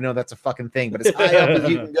stratosphere. I don't even know if that's a fucking thing, but as high up as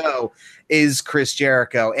you can go is Chris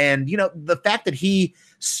Jericho. And, the fact that he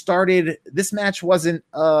started this match wasn't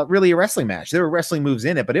really a wrestling match. There were wrestling moves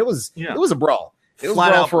in it, but it was a brawl. It was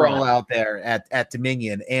brawl for all out there at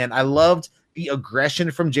Dominion. And I loved the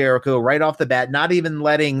aggression from Jericho right off the bat, not even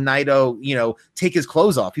letting Naito, take his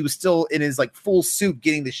clothes off. He was still in his full suit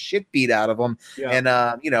getting the shit beat out of him. Yeah.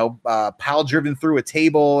 And, pile driven through a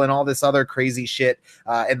table and all this other crazy shit.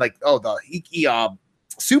 He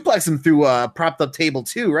suplexed him through a propped up table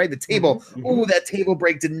too, right? The table. Ooh, that table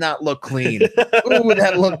break did not look clean. Ooh,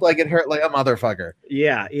 that looked like it hurt like a motherfucker.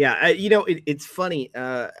 Yeah. It's funny.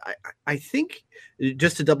 I think,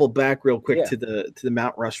 just to double back real quick to the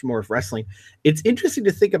Mount Rushmore of wrestling, it's interesting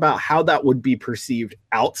to think about how that would be perceived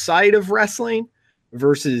outside of wrestling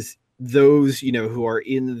versus those, who are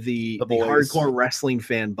in the hardcore wrestling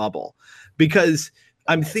fan bubble. Because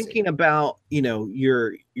I'm thinking about,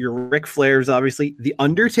 your Ric Flairs, obviously. The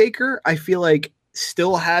Undertaker, I feel like,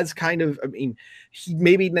 still has kind of, he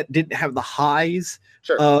maybe didn't have the highs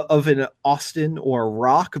of an Austin or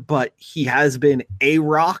Rock, but he has been a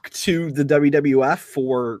Rock to the WWF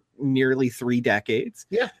for nearly 3 decades.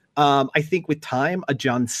 Yeah. I think with time, a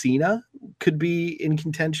John Cena could be in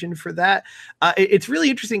contention for that. It's really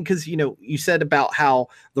interesting because, you said about how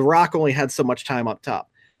The Rock only had so much time up top.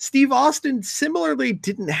 Steve Austin similarly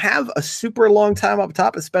didn't have a super long time up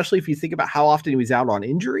top, especially if you think about how often he was out on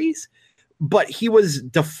injuries. But he was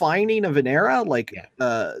defining of an era like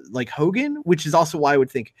Hogan, which is also why I would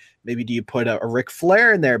think maybe do you put a Ric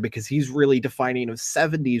Flair in there, because he's really defining of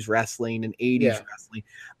 70s wrestling and 80s wrestling.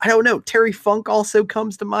 I don't know. Terry Funk also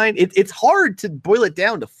comes to mind. It's hard to boil it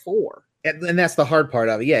down to 4. And that's the hard part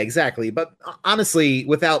of it. Yeah, exactly. But honestly,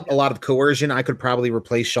 without a lot of coercion, I could probably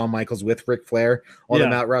replace Shawn Michaels with Ric Flair on the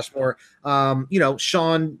Mount Rushmore.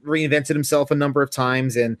 Shawn reinvented himself a number of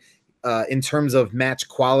times, and in terms of match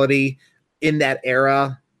quality in that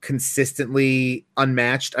era, consistently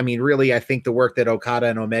unmatched. Really, I think the work that Okada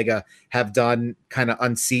and Omega have done kind of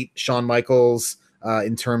unseat Shawn Michaels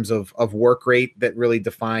in terms of work rate that really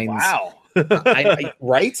defines. Wow.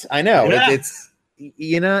 Right? I know. Yeah.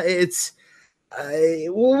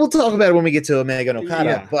 We'll talk about it when we get to Omega and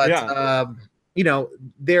Okada.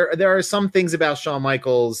 There are some things about Shawn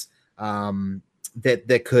Michaels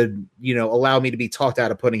that could, allow me to be talked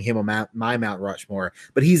out of putting him on my Mount Rushmore,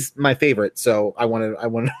 but he's my favorite. So I want to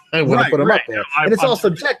put him up there. And it's all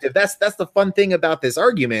subjective. That's the fun thing about this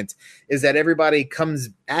argument, is that everybody comes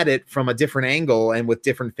at it from a different angle and with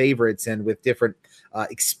different favorites and with different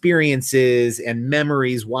experiences and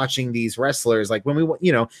memories watching these wrestlers. Like when we,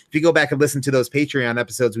 if you go back and listen to those Patreon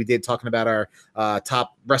episodes we did talking about our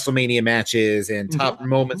top WrestleMania matches and top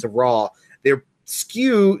moments of Raw, they're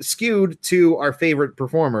skewed to our favorite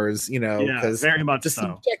performers, because very much it's so.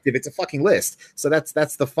 Subjective. It's a fucking list. So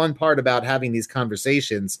that's the fun part about having these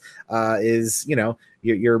conversations, is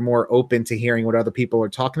you're more open to hearing what other people are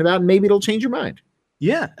talking about, and maybe it'll change your mind.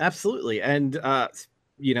 Yeah, absolutely. And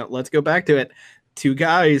let's go back to it. 2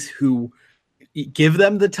 guys who, give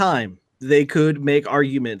them the time, they could make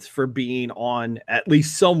arguments for being on at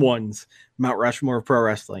least someone's Mount Rushmore of pro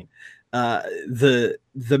wrestling. The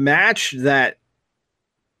match that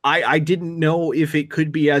I didn't know if it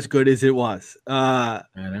could be as good as it was. I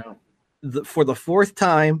know. For the 4th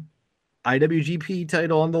time, IWGP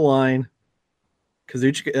title on the line.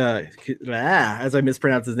 As I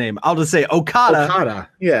mispronounce his name, I'll just say Okada.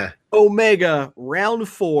 Yeah. Omega, round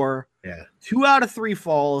 4. Yeah. 2 out of 3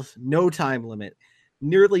 falls, no time limit.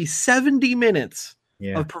 Nearly 70 minutes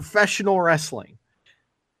of professional wrestling.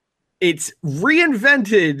 It's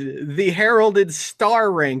reinvented the heralded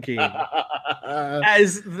star ranking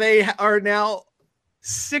as they are now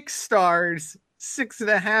 6 stars,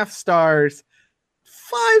 6.5 stars,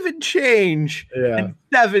 5 and change, and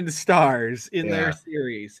 7 stars in their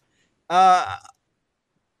series. Wow.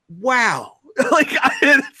 That's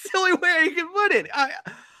the only way I can put it.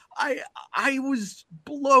 I was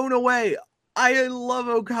blown away. I love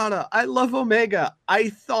Okada. I love Omega. I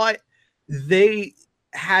thought they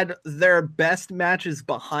had their best matches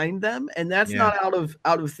behind them, and that's not out of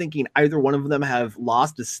thinking either one of them have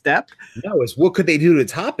lost a step. No, it's what could they do to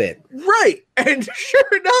top it? Right. And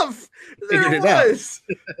sure enough, there it was.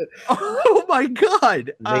 Oh my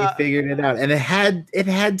God. They figured it out. And it had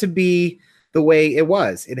to be the way it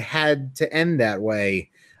was. It had to end that way.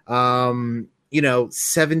 70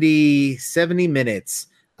 minutes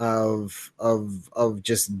of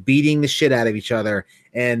just beating the shit out of each other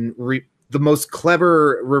and the most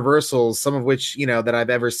clever reversals, some of which, that I've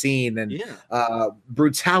ever seen, and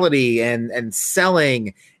brutality and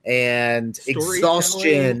selling and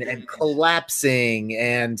exhaustion and collapsing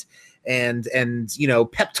and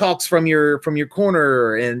pep talks from your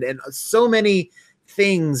corner and so many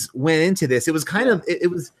things went into this. It was kind of, it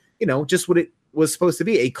was, just what it was supposed to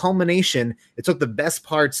be, a culmination. It took the best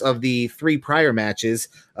parts of the 3 prior matches,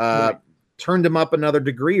 turned them up another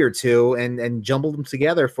degree or two and jumbled them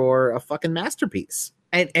together for a fucking masterpiece.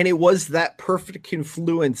 And it was that perfect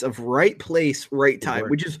confluence of right place, right time,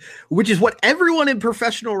 which is what everyone in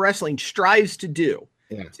professional wrestling strives to do.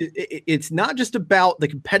 Yeah. It's not just about the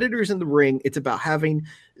competitors in the ring. It's about having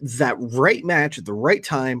that right match at the right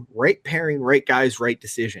time, right pairing, right guys, right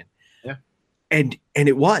decision. Yeah. And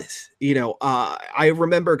it was, I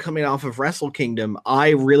remember coming off of Wrestle Kingdom, I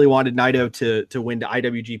really wanted Naito to win the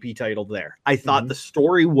IWGP title there. I thought the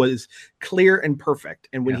story was clear and perfect.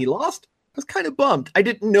 And when he lost, I was kind of bummed. I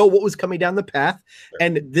didn't know what was coming down the path. Sure.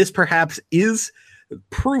 And this perhaps is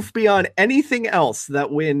proof beyond anything else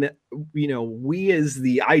that when, we as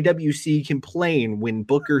the IWC complain, when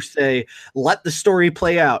bookers say, let the story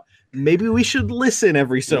play out, maybe we should listen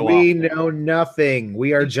every so often. We know nothing.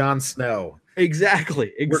 We are Jon Snow.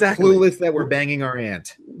 Exactly. We're clueless that we're banging our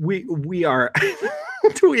aunt. We are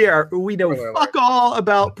we know fuck all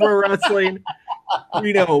about pro wrestling.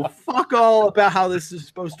 We know fuck all about how this is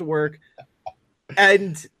supposed to work.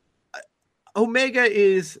 And Omega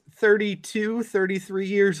is 32, 33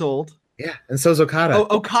 years old. Yeah, and so is Okada.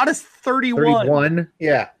 Okada's 31. 31,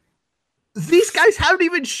 yeah. These guys haven't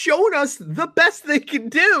even shown us the best they can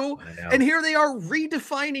do. And here they are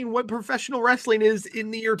redefining what professional wrestling is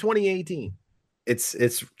in the year 2018.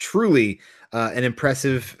 It's truly an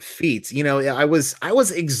impressive feat. I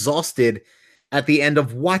was exhausted at the end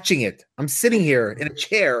of watching it. I'm sitting here in a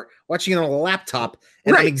chair watching it on a laptop,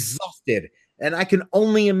 and I'm exhausted. And I can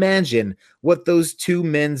only imagine what those two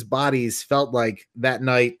men's bodies felt like that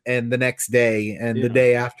night and the next day and the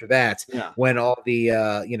day after that, when all the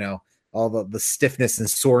all the stiffness and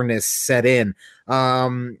soreness set in.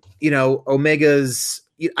 Omega's,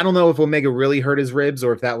 I don't know if Omega really hurt his ribs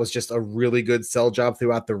or if that was just a really good sell job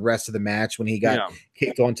throughout the rest of the match when he got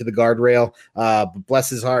kicked onto the guardrail. But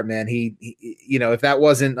bless his heart, man. He if that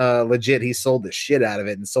wasn't legit, he sold the shit out of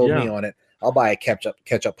it and sold me on it. I'll buy a ketchup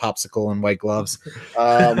popsicle and white gloves.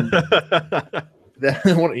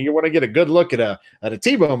 You want to get a good look at a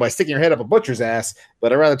T-bone by sticking your head up a butcher's ass,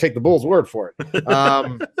 but I'd rather take the bull's word for it.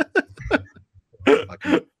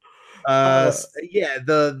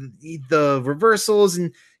 The reversals,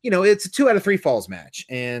 and it's a 2 out of 3 falls match,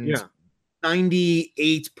 and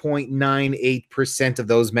 98.98% of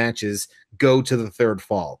those matches go to the third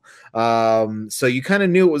fall. So you kind of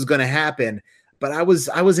knew it was going to happen. But I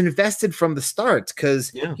was invested from the start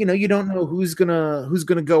because you don't know who's gonna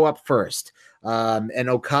go up first. And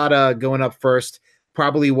Okada going up first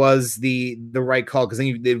probably was the right call, because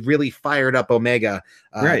then they really fired up Omega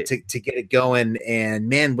to get it going. And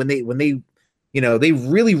man, when they they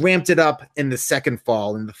really ramped it up in the second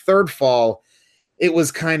fall. In the third fall, it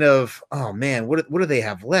was kind of, oh man, what do they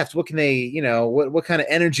have left? What can they, what kind of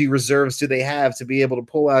energy reserves do they have to be able to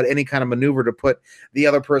pull out any kind of maneuver to put the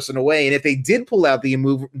other person away? And if they did pull out the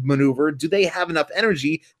maneuver, do they have enough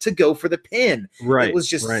energy to go for the pin? Right. It was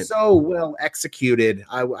just so well executed.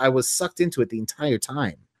 I was sucked into it the entire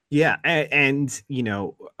time. Yeah, and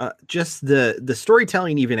just the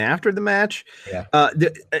storytelling even after the match,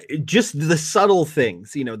 just the subtle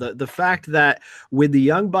things, the fact that when the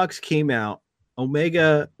Young Bucks came out,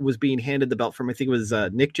 Omega was being handed the belt from, I think it was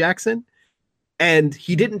Nick Jackson, and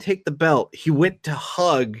he didn't take the belt. He went to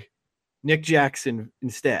hug Nick Jackson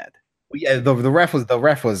instead. Yeah, the ref was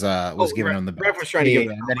giving him the belt. Ref was trying to give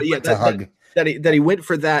him, and then he went to hug. That he went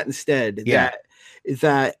for that instead. Yeah.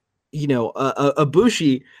 That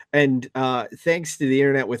Ibushi, and thanks to the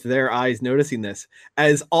internet with their eyes noticing this,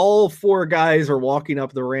 as all 4 guys are walking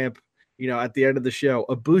up the ramp, at the end of the show,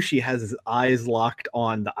 Ibushi has his eyes locked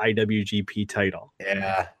on the IWGP title.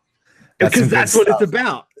 Yeah. Because that's what it's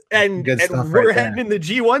about. And we're heading in the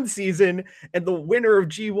G1 season, and the winner of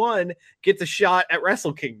G1 gets a shot at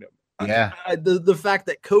Wrestle Kingdom. Yeah. The fact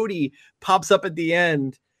that Cody pops up at the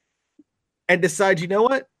end, and decides, you know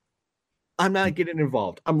what? I'm not getting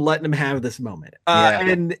involved. I'm letting him have this moment.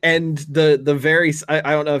 And the very, I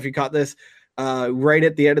don't know if you caught this, right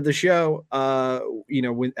at the end of the show,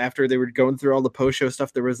 when after they were going through all the post show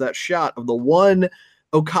stuff, there was that shot of the one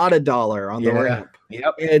Okada dollar on the ramp.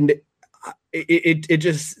 Yep. And it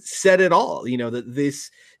just said it all, that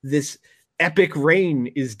this epic reign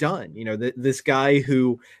is done. This guy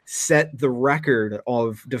who set the record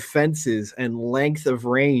of defenses and length of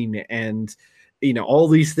reign and all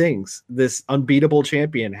these things, this unbeatable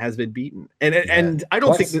champion has been beaten. And I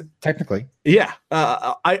don't think that technically,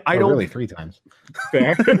 I don't really 3 times.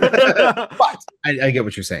 Fair. But I get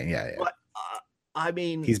what you're saying. Yeah. But, I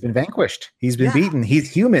mean, he's been vanquished. He's been beaten.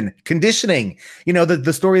 He's human. Conditioning.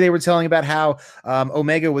 The story they were telling about how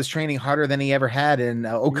Omega was training harder than he ever had, and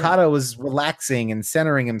Okada was relaxing and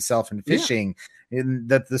centering himself and fishing. In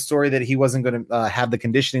that the story that he wasn't going to have the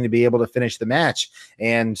conditioning to be able to finish the match,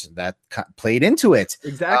 and that played into it.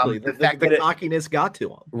 Exactly. The fact that cockiness got to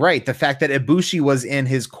him. Right. The fact that Ibushi was in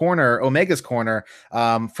his corner, Omega's corner,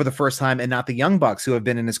 for the first time, and not the Young Bucks who have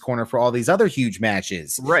been in his corner for all these other huge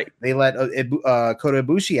matches. Right. They let Kota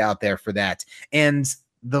Ibushi out there for that. And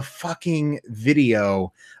the fucking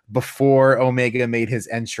video before Omega made his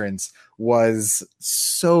entrance was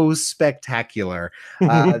so spectacular.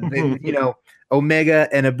 Omega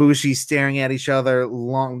and Ibushi staring at each other,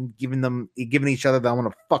 giving each other the "I want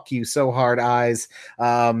to fuck you so hard" eyes.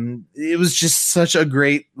 It was just such a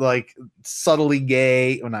great, subtly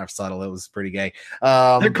gay. Well, not subtle. It was pretty gay.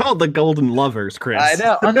 They're called the Golden Lovers, Chris. I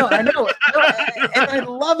know. No, and I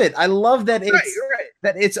love it. I love that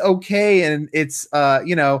that it's okay and it's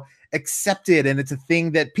accepted and it's a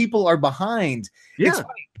thing that people are behind. Yeah. It's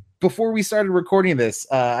funny. Before we started recording this,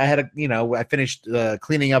 I finished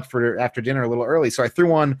cleaning up for after dinner a little early. So I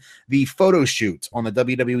threw on the photo shoot on the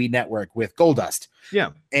WWE network with Goldust.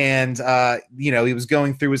 Yeah. And, he was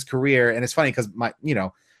going through his career, and it's funny because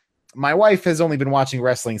my wife has only been watching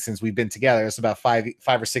wrestling since we've been together. It's about 5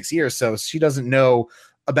 or 6 years. So she doesn't know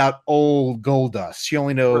about old Goldust. She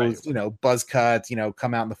only knows, buzz cut,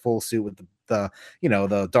 come out in the full suit with the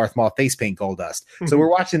Darth Maul face paint Goldust. So we're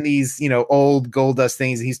watching these, old Goldust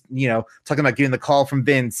things. He's, talking about getting the call from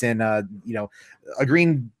Vince and,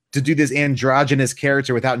 agreeing to do this androgynous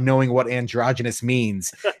character without knowing what androgynous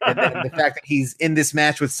means. And then the fact that he's in this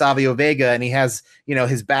match with Savio Vega and he has,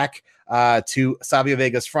 his back to Savio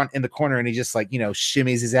Vega's front in the corner, and he just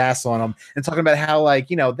shimmies his ass on him and talking about how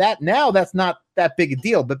that now that's not that big a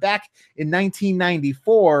deal, but back in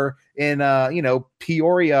 1994 in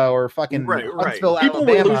Peoria or fucking Huntsville, people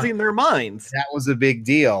Alabama, were losing their minds. That was a big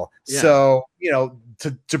deal. So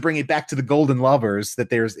to bring it back to the Golden Lovers, that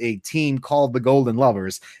there's a team called the Golden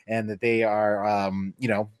Lovers and that they are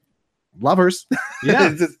lovers.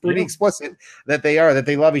 Yeah. It's pretty explicit that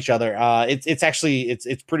they love each other. It's actually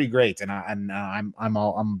pretty great, and I'm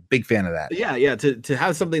a big fan of that. Yeah. To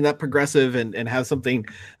have something that progressive and have something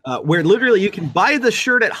where literally you can buy the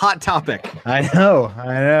shirt at Hot Topic. I know.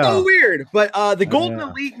 So weird, but the Golden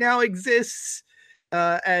Elite now exists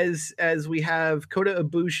as we have Kota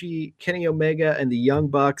Ibushi, Kenny Omega, and the Young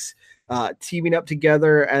Bucks teaming up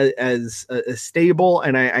together as a stable,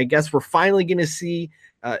 and I guess we're finally going to see.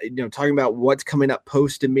 Talking about what's coming up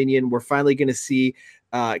post Dominion, we're finally going to see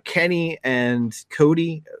Kenny and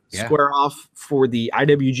Cody square off for the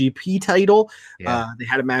IWGP title. They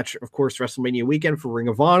had a match, of course, WrestleMania weekend for Ring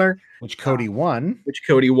of Honor, which Cody won.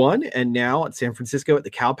 And now at San Francisco at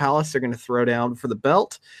the Cow Palace, they're going to throw down for the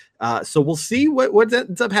belt. So we'll see what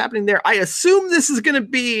ends up happening there. I assume this is going to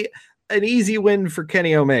be an easy win for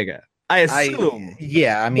Kenny Omega. I assume.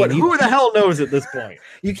 But who the hell knows at this point?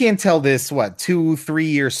 You can't tell this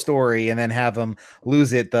 2-3 year story and then have them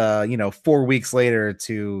lose it 4 weeks later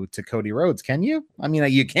to Cody Rhodes, can you? I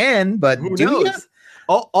mean, you can, but who knows?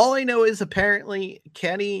 All I know is apparently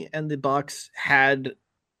Kenny and the Bucks had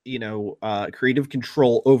creative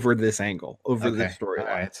control over this angle, over this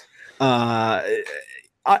storyline. Right.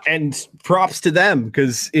 And props to them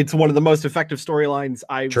because it's one of the most effective storylines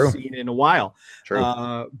I've seen in a while.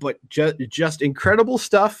 But just incredible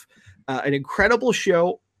stuff, an incredible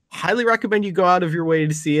show. Highly recommend you go out of your way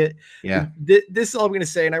to see it. Yeah. This is all I'm going to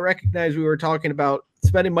say. And I recognize we were talking about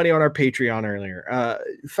spending money on our Patreon earlier.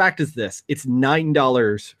 Fact is this: it's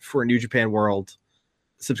 $9 for a New Japan World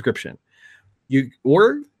subscription. You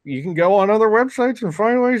can go on other websites and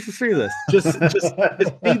find ways to see this. Just see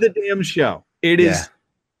the damn show. It is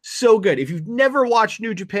so good. If you've never watched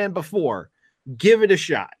New Japan before, give it a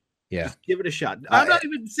shot. Yeah. Just give it a shot. I'm not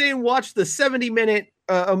even saying watch the 70-minute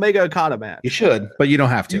Omega Okada match. You should, but you don't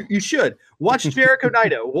have to. You should. Watch Jericho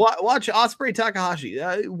Naito. Watch Ospreay Takahashi.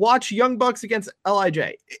 Watch Young Bucks against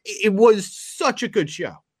LIJ. It was such a good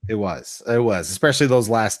show. It was, especially those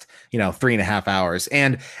last, 3.5 hours.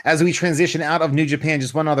 And as we transition out of New Japan,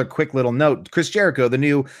 just one other quick little note. Chris Jericho, the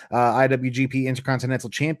new IWGP Intercontinental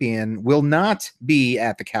Champion, will not be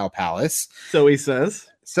at the Cow Palace. So he says.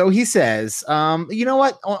 You know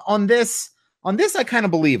what? On this, I kind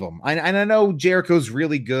of believe him. I know Jericho's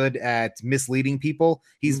really good at misleading people.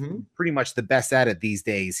 He's pretty much the best at it these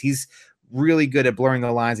days. He's really good at blurring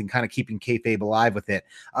the lines and kind of keeping kayfabe alive with it.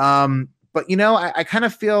 But, I kind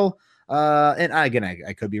of feel, and again,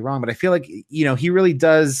 I could be wrong, but I feel like, he really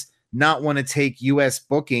does not want to take U.S.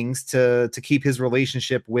 bookings to keep his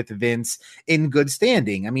relationship with Vince in good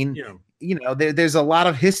standing. I mean, there's a lot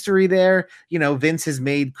of history there. Vince has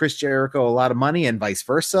made Chris Jericho a lot of money and vice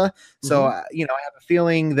versa. So, I have a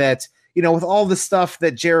feeling that, with all the stuff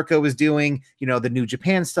that Jericho was doing, the New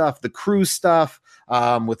Japan stuff, the Cruise stuff,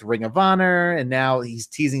 with Ring of Honor, and now he's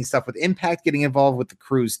teasing stuff with Impact getting involved with the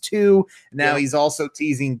Cruise too. Now he's also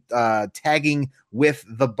teasing tagging with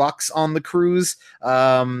the Bucks on the Cruise.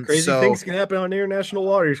 Crazy things can happen on international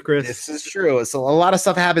waters, Chris. This is true. So a lot of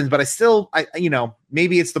stuff happens, but I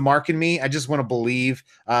maybe it's the mark in me. I just want to believe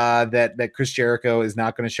that Chris Jericho is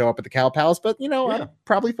not going to show up at the Cow Palace, but I'm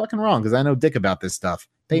probably fucking wrong because I know dick about this stuff.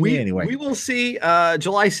 Anyway. We will see.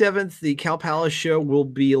 July 7th, the Cow Palace show will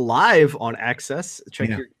be live on Access. Check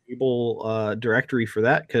your cable directory for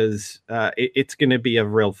that because it's going to be a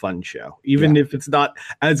real fun show. Even if it's not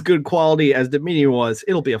as good quality as Dominion was,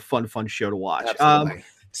 it'll be a fun show to watch.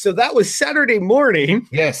 So that was Saturday morning.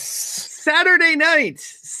 Yes. Saturday night,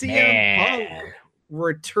 CM Punk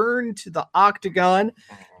returned to the Octagon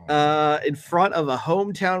in front of a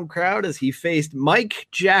hometown crowd as he faced Mike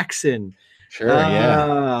Jackson. Sure,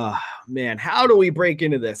 yeah. Man, how do we break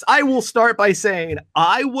into this? I will start by saying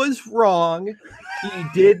I was wrong. He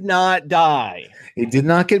did not die. He did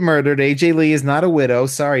not get murdered. AJ Lee is not a widow.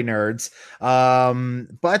 Sorry, nerds.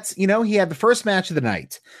 But, he had the first match of the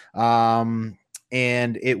night.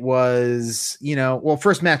 And it was,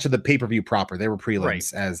 first match of the pay-per-view proper. They were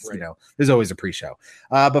prelims there's always a pre-show.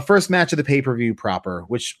 But first match of the pay-per-view proper,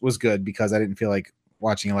 which was good because I didn't feel like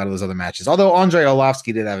watching a lot of those other matches. Although Andre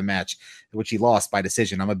Arlovsky did have a match, which he lost by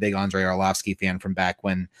decision. I'm a big Andre Arlovsky fan from back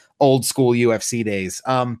when old school UFC days.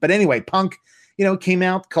 But anyway, Punk, came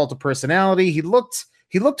out, cult of personality. He looked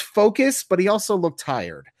focused, but he also looked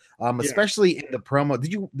tired. Especially in the promo.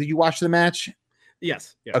 Did you watch the match?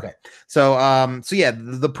 Yes. Yeah. Okay. So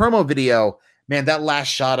the promo video, man, that last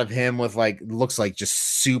shot of him with looks like just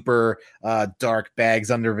super dark bags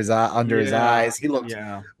under his eyes. He looked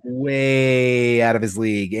way out of his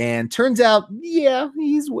league, and turns out,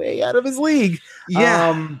 he's way out of his league.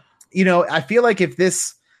 Yeah. I feel like if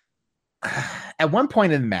this at one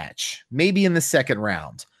point in the match, maybe in the second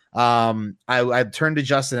round, I turned to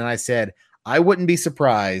Justin and I said, I wouldn't be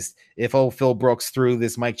surprised if old Phil Brooks threw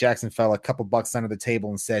this Mike Jackson fella a couple bucks under the table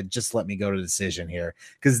and said, just let me go to decision here.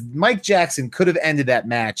 Because Mike Jackson could have ended that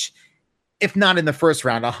match, if not in the first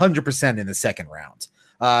round, 100% in the second round.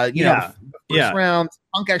 First round,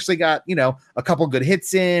 Punk actually got, a couple good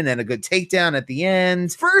hits in and a good takedown at the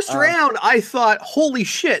end. First round, I thought, holy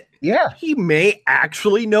shit. Yeah. He may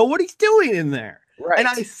actually know what he's doing in there. Right. And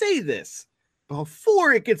I say this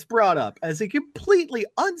before it gets brought up as a completely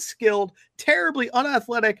unskilled, terribly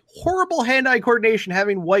unathletic, horrible hand-eye coordination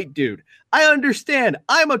having white dude. I understand.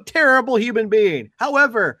 I'm a terrible human being.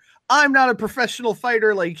 However, I'm not a professional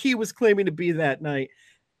fighter like he was claiming to be that night.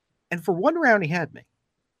 And for one round, he had me.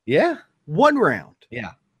 Yeah. One round.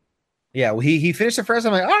 Yeah. Yeah. Well, he finished the first.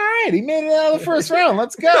 I'm like, all right, he made it out of the first round.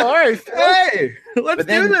 Let's go. All right. Hey, let's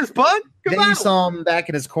do this, Punk. Then you saw him back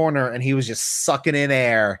in his corner and he was just sucking in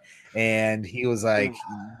air. And he was like,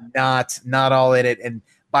 not all in it. And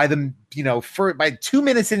by by 2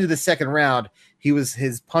 minutes into the second round,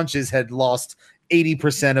 his punches had lost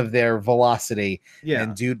 80% of their velocity. Yeah.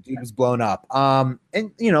 And dude was blown up.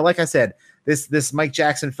 And like I said, this Mike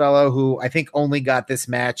Jackson fellow who I think only got this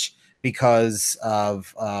match because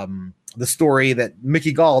of the story that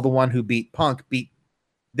Mickey Gall, the one who beat Punk, beat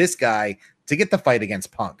this guy to get the fight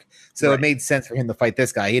against Punk. So It made sense for him to fight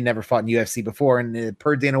this guy. He had never fought in UFC before, and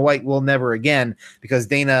per Dana White, will never again, because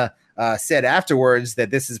Dana said afterwards that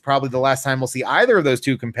this is probably the last time we'll see either of those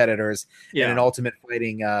two competitors in an Ultimate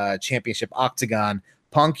Fighting Championship octagon.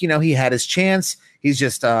 Punk, he had his chance. He's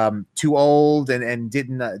just too old and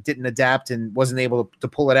didn't adapt and wasn't able to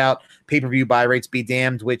pull it out. Pay-per-view buy rates be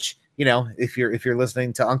damned, which if you're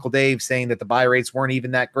listening to Uncle Dave saying that the buy rates weren't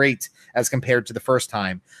even that great as compared to the first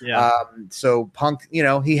time. So Punk,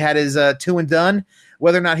 he had his 2 and done.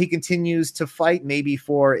 Whether or not he continues to fight, maybe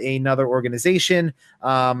for another organization,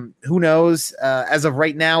 who knows? As of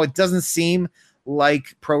right now, it doesn't seem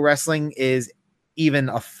like pro wrestling is even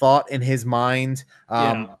a thought in his mind,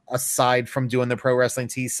 aside from doing the Pro Wrestling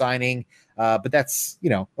Tees signing. But that's,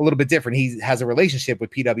 a little bit different. He has a relationship with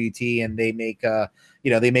PWT, and they make,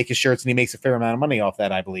 they make his shirts, and he makes a fair amount of money off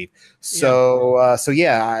that, I believe. So,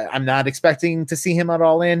 I'm not expecting to see him at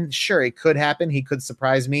All In. Sure, it could happen. He could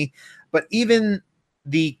surprise me. But even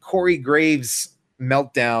the Corey Graves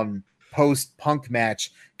meltdown post Punk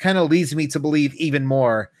match kind of leads me to believe even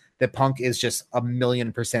more that Punk is just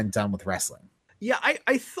 1,000,000% done with wrestling. Yeah,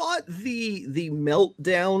 I thought the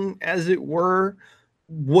meltdown, as it were,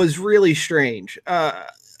 was really strange.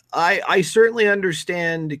 I certainly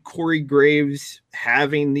understand Corey Graves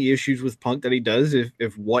having the issues with Punk that he does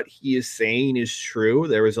if what he is saying is true.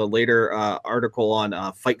 There was a later article on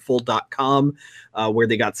Fightful.com where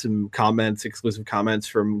they got some exclusive comments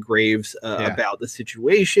from Graves about the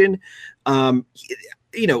situation. Falling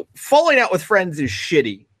out with friends is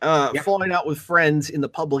shitty. Falling out with friends in the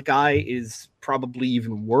public eye is probably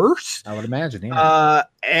even worse, I would imagine. I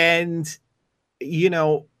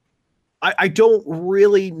don't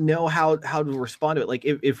really know how to respond to it. Like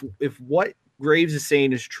if what Graves is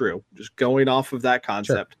saying is true, just going off of that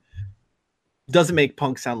concept, doesn't make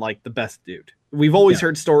Punk sound like the best dude. We've always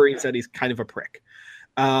heard stories that he's kind of a prick.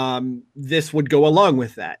 This would go along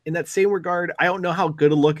with that. In that same regard, I don't know how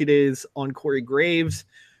good a look it is on Corey Graves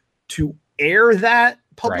to air that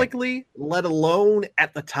publicly, let alone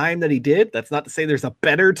at the time that he did. That's not to say there's a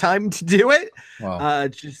better time to do it. Wow.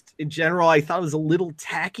 Just in general, I thought it was a little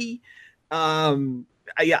tacky. I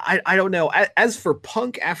don't know. As for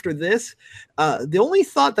Punk after this, the only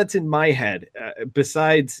thought that's in my head,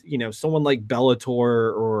 besides, someone like Bellator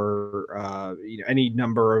or, any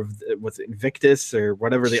number of, what's it, Invictus or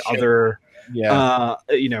whatever the other,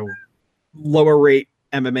 lower rate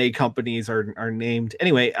MMA companies are named.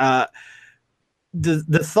 Anyway,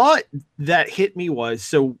 the thought that hit me was,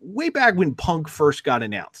 so way back when Punk first got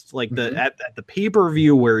announced, like at the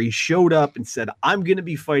pay-per-view where he showed up and said, I'm going to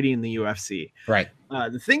be fighting in the UFC. Right.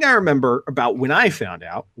 The thing I remember about when I found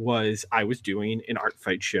out was I was doing an art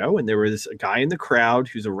fight show, and there was a guy in the crowd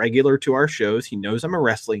who's a regular to our shows. He knows I'm a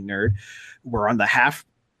wrestling nerd. We're on the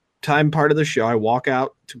halftime part of the show. I walk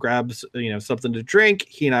out to grab, something to drink.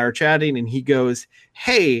 He and I are chatting, and he goes,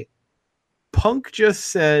 hey, Punk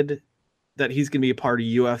just said that he's going to be a part of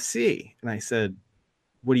UFC. And I said,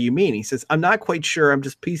 what do you mean? He says, I'm not quite sure. I'm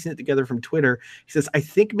just piecing it together from Twitter. He says, I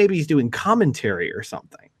think maybe he's doing commentary or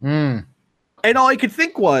something. And all I could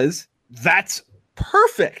think was, that's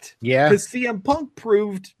perfect. Yeah. Because CM Punk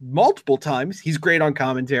proved multiple times he's great on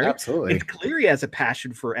commentary. Absolutely. It's clear he has a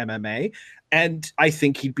passion for MMA. And I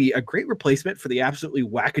think he'd be a great replacement for the absolutely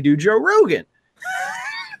wackadoo Joe Rogan.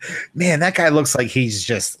 Man, that guy looks like he's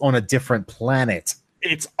just on a different planet.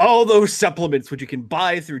 It's all those supplements which you can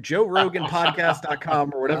buy through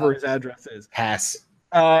JoeRoganPodcast.com or whatever his address is. Pass.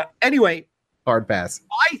 Anyway. Hard pass.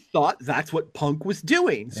 I thought that's what Punk was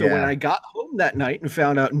doing. So when I got home that night and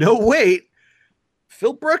found out, no, wait,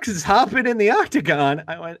 Phil Brooks is hopping in the octagon,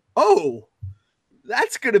 I went, oh,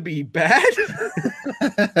 that's going to be bad.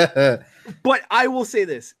 But I will say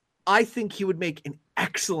this. I think he would make an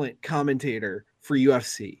excellent commentator for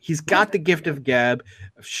UFC. He's got the gift of gab.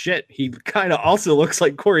 Shit, he kind of also looks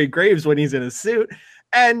like Corey Graves when he's in a suit.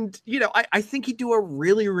 And, I think he'd do a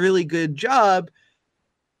really, really good job,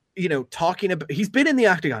 talking about, he's been in the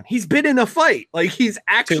octagon. He's been in a fight. Like, he's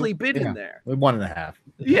actually been in there. 1.5.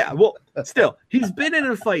 Yeah, well, still, he's been in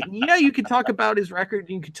a fight. Yeah, you can talk about his record.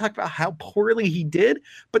 You can talk about how poorly he did,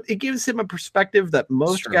 but it gives him a perspective that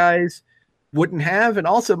most guys wouldn't have. And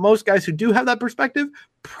also most guys who do have that perspective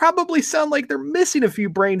probably sound like they're missing a few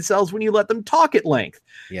brain cells when you let them talk at length.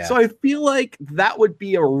 Yeah. So I feel like that would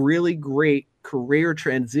be a really great career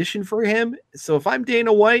transition for him. So if I'm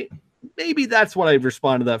Dana White, maybe that's what I'd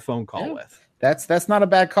respond to that phone call with. That's not a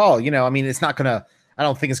bad call. It's not gonna, I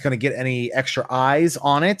don't think it's gonna get any extra eyes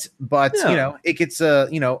on it, but it gets a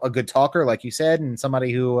good talker, like you said, and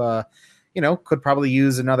somebody who could probably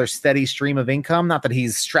use another steady stream of income. Not that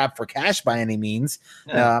he's strapped for cash by any means,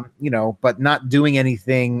 but not doing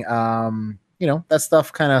anything. That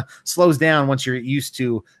stuff kind of slows down once you're used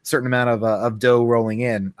to a certain amount of dough rolling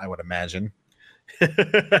in, I would imagine.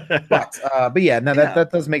 but yeah, no,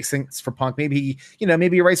 that does make sense for Punk. Maybe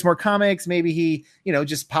he writes more comics. Maybe he,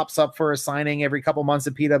 just pops up for a signing every couple months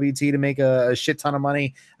at PWT to make a shit ton of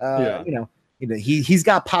money. he's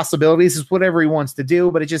got possibilities. It's whatever he wants to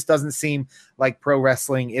do, but it just doesn't seem like pro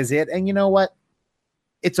wrestling is it. And you know what?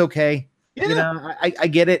 It's okay. Yeah. I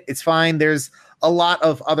get it. It's fine. There's a lot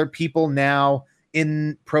of other people now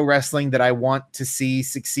in pro wrestling that I want to see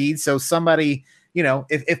succeed. So somebody,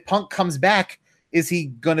 if Punk comes back, is he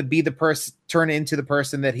going to be the person, turn into the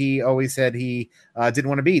person that he always said he didn't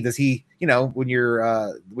want to be? Does he, when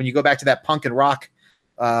you go back to that Punk and Rock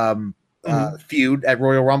feud at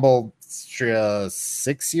Royal Rumble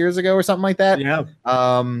 6 years ago or something like that? Yeah.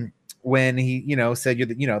 When he, said you're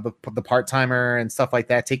the part-timer and stuff like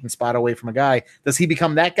that, taking spot away from a guy, does he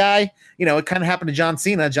become that guy? It kind of happened to John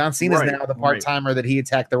Cena. John Cena is now the part-timer that he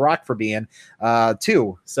attacked The Rock for being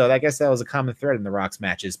too. So I guess that was a common thread in The Rock's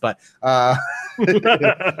matches, but that's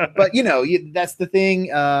the thing.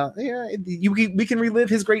 We can relive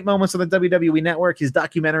his great moments on the WWE Network. His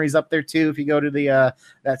documentary's up there too, if you go to the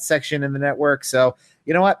that section in the network. So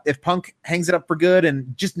you know what? If Punk hangs it up for good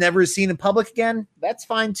and just never is seen in public again, that's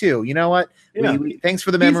fine too. You know what? Yeah. Thanks for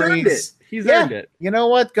the memories. He's earned it. You know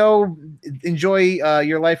what? Go enjoy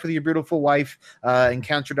your life with your beautiful wife and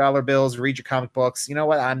count your dollar bills, read your comic books. You know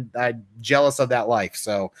what? I'm jealous of that life.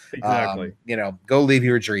 So exactly. Go live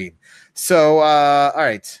your dream. So all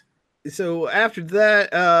right. So after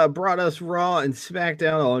that, brought us Raw and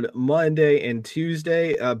SmackDown on Monday and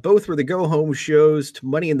Tuesday. Both were the go-home shows to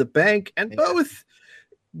Money in the Bank, and both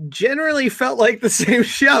generally felt like the same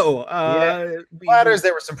show. Ladders,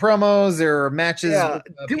 there were some promos, there were matches.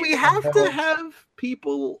 Do we have to have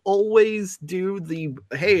people always do the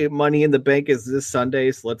hey, Money in the Bank is this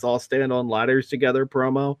Sunday, so let's all stand on ladders together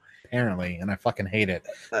promo? Apparently, and I fucking hate it.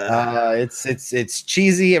 It's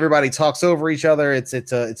cheesy. Everybody talks over each other. It's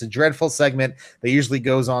a dreadful segment that usually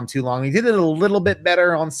goes on too long. He did it a little bit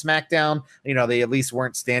better on SmackDown. They at least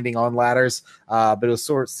weren't standing on ladders, but it was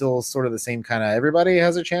still sort of the same kind of everybody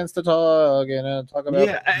has a chance to talk and talk about.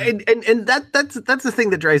 Yeah, and that's the thing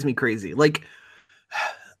that drives me crazy. Like,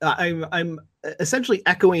 I'm essentially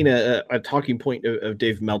echoing a talking point of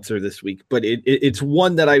Dave Meltzer this week, but it's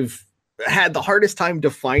one that I've had the hardest time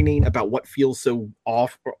defining about what feels so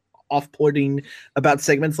off-putting about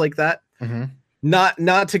segments like that. Mm-hmm.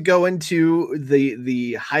 Not to go into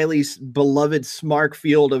the highly beloved smart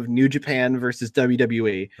field of New Japan versus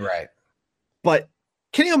WWE. Right. But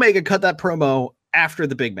Kenny Omega cut that promo after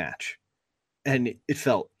the big match, and it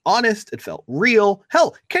felt honest. It felt real.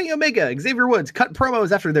 Hell, Kenny Omega, Xavier Woods cut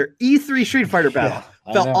promos after their E3 Street Fighter battle.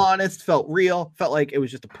 Felt honest, felt real, felt like it was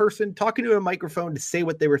just a person talking to a microphone to say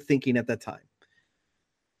what they were thinking at that time.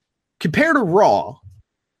 Compared to Raw,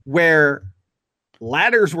 where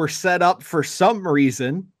ladders were set up for some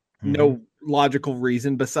reason, no logical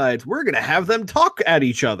reason besides we're going to have them talk at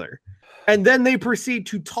each other. And then they proceed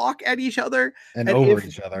to talk at each other and over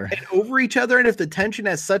each other. And if the tension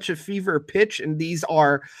has such a fever pitch, and these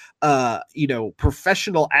are,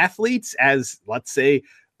 professional athletes, as let's say,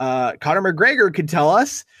 Conor McGregor could tell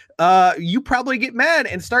us, you probably get mad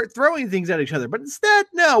and start throwing things at each other. But instead,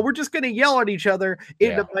 no, we're just going to yell at each other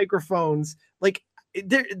into microphones. Like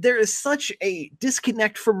there is such a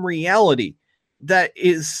disconnect from reality that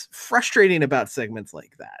is frustrating about segments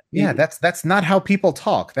like that. Yeah, that's not how people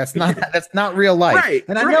talk. That's not real life. Right.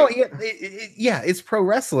 And I know it's pro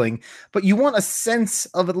wrestling, but you want a sense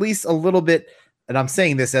of at least a little bit. And I'm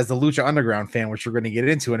saying this as the Lucha Underground fan, which we're going to get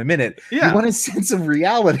into in a minute. Yeah. You want a sense of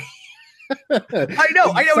reality. I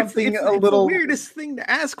know. It's the weirdest thing to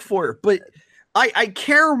ask for, but I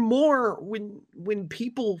care more when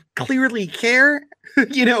people clearly care,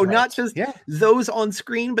 not just those on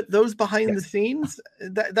screen, but those behind the scenes.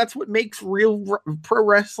 That's what makes real pro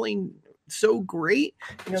wrestling so great.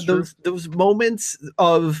 Those moments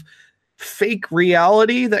of fake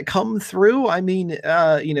reality that come through. I mean,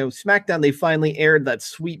 SmackDown, they finally aired that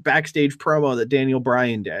sweet backstage promo that Daniel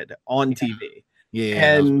Bryan did on TV.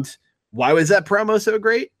 Yeah. And why was that promo so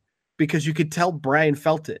great? Because you could tell Bryan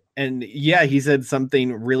felt it. And he said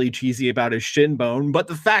something really cheesy about his shin bone, but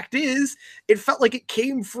the fact is, it felt like it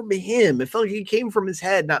came from him. It felt like it came from his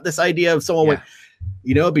head, not this idea of someone went,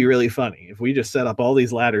 it'd be really funny if we just set up all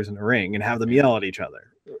these ladders in the ring and have them yell at each other.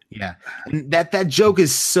 Yeah. And that joke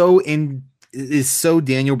is so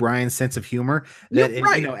Daniel Bryan's sense of humor that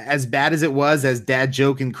as bad as it was, as dad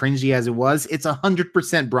joke and cringy as it was, it's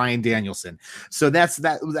 100% Bryan Danielson. So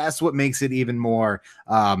that's what makes it even more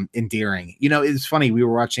endearing. It's funny. We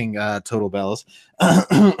were watching Total Bells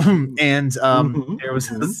and there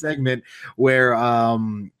was a segment where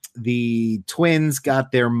the twins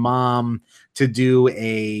got their mom to do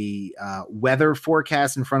a weather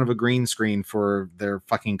forecast in front of a green screen for their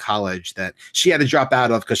fucking college that she had to drop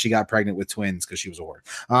out of because she got pregnant with twins because she was a whore.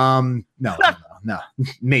 No,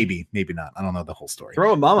 maybe not. I don't know the whole story.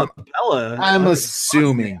 Throw a Mama Bella. I'm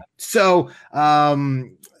assuming. So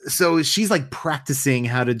she's like practicing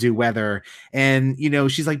how to do weather, and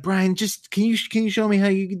she's like, Brian, just can you show me how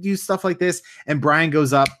you can do stuff like this? And Brian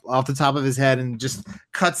goes up off the top of his head and just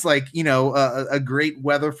cuts like a great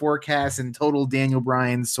weather forecast and total Daniel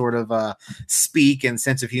Bryan sort of speak and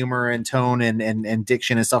sense of humor and tone and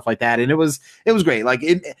diction and stuff like that. And it was great. Like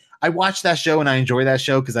I watched that show and I enjoy that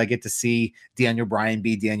show because I get to see Daniel Bryan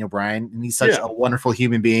be Daniel Bryan, and he's such a wonderful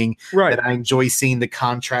human being that I enjoy seeing the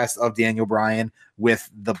contrast of Daniel Bryan with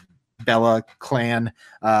the Bella clan.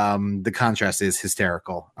 The contrast is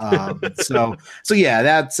hysterical. So yeah,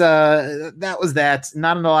 that was that.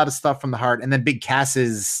 Not a lot of stuff from the heart, and then Big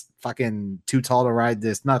Cass's fucking too tall to ride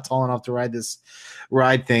this, not tall enough to ride this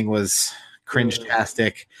ride thing was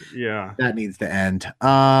cringe-tastic. Yeah, that needs to end.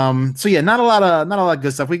 So yeah, not a lot of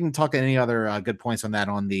good stuff. We can talk any other good points on that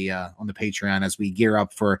on the Patreon as we gear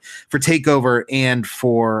up for Takeover and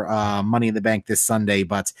for Money in the Bank this Sunday.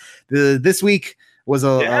 But this week was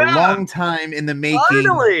a long time in the making.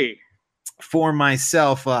 Finally. For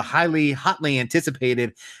myself, hotly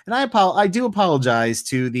anticipated, and I do apologize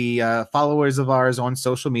to the followers of ours on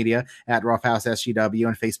social media at Roughhouse SGW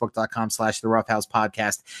and Facebook.com/The Roughhouse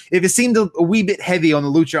Podcast. If it seemed a wee bit heavy on the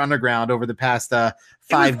Lucha Underground over the past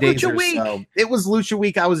 5 days or so, it was Lucha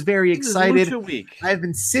Week. I was very excited. Lucha Week. I've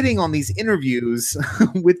been sitting on these interviews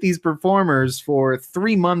with these performers for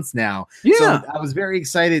 3 months now. Yeah, so I was very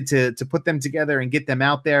excited to put them together and get them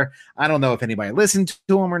out there. I don't know if anybody listened to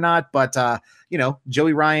them or not, but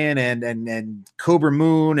Joey Ryan and Cobra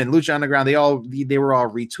Moon and Lucha Underground, they were all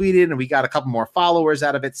retweeted, and we got a couple more followers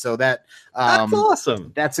out of it. So that's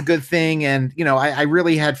awesome. That's a good thing. And I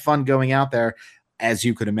really had fun going out there, as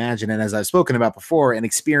you could imagine, and as I've spoken about before, and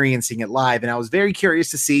experiencing it live. And I was very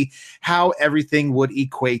curious to see how everything would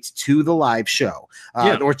equate to the live show,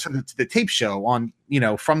 or to the tape show on,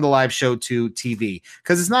 from the live show to TV,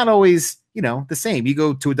 because it's not always the same. You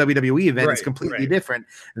go to a WWE event, it's completely different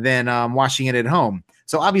than watching it at home.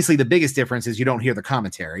 So obviously the biggest difference is you don't hear the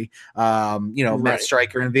commentary. Matt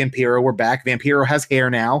Stryker and Vampiro were back. Vampiro has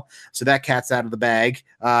hair now, so that cat's out of the bag.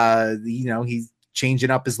 He's changing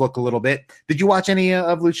up his look a little bit. Did you watch any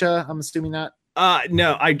of Lucha? I'm assuming not.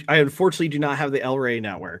 No, I unfortunately do not have the El Rey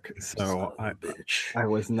network, so I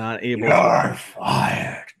was not able. You're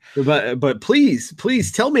fired. But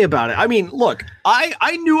please tell me about it. I mean, look,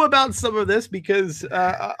 I knew about some of this because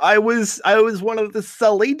I was one of the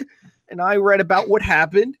sullied, and I read about what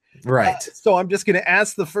happened. Right. So I'm just going to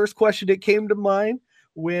ask the first question that came to mind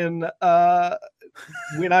when I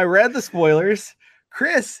read the spoilers.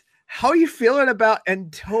 Chris, how are you feeling about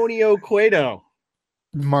Antonio Cueto?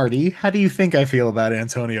 Marty, how do you think I feel about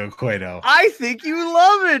Antonio Cueto? I think you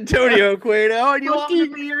love Antonio Cueto, and you want him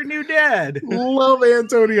to be your new dad. Love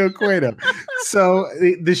Antonio Cueto. So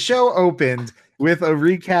the show opened with a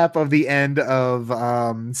recap of the end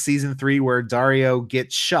of season 3, where Dario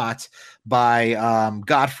gets shot by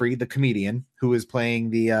Godfrey, the comedian, who is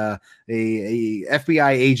playing the a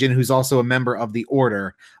FBI agent who's also a member of the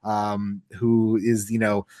Order, who is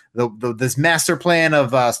this master plan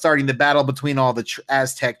of starting the battle between all the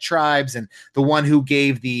Aztec tribes, and the one who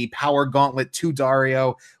gave the power gauntlet to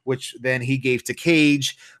Dario, which then he gave to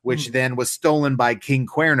Cage, which then was stolen by King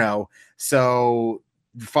Cuerno. So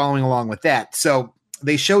following along with that, so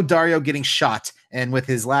they show Dario getting shot, and with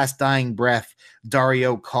his last dying breath,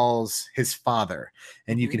 Dario calls his father,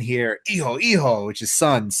 and you can hear "hijo," which is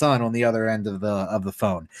son on the other end of the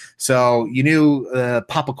phone. So you knew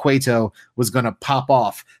Papa Cueto was going to pop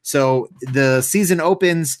off. So the season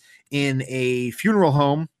opens in a funeral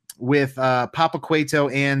home with Papa Cueto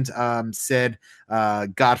and said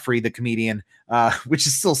Godfrey, the comedian, which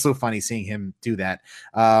is still so funny seeing him do that.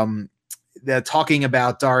 They're talking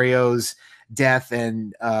about Dario's death,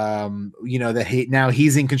 and that now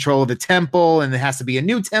he's in control of the temple, and there has to be a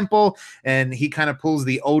new temple, and he kind of pulls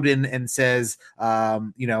the Odin and says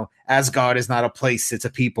Asgard is not a place, it's a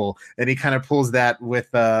people, and he kind of pulls that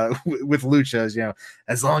with Lucha,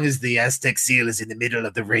 as long as the Aztec seal is in the middle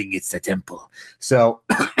of the ring, it's the temple. So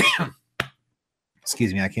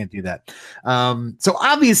excuse me, I can't do that. So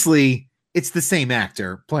obviously it's the same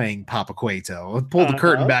actor playing Papa Cueto. I'll pull the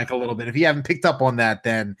curtain back a little bit. If you haven't picked up on that,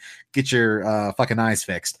 then get your fucking eyes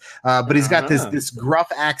fixed. But he's got this gruff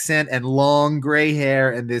accent and long gray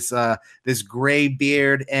hair and this gray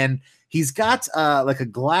beard, and he's got like a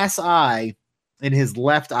glass eye in his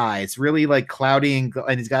left eye. It's really like cloudy, and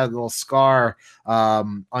he's got a little scar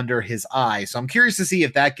under his eye. So I'm curious to see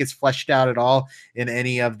if that gets fleshed out at all in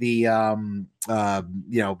any of the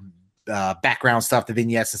background stuff, the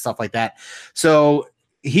vignettes and stuff like that. So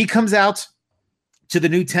he comes out to the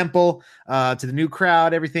new temple, to the new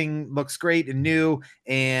crowd. Everything looks great and new,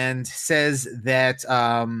 and says that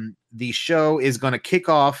the show is going to kick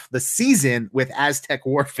off the season with Aztec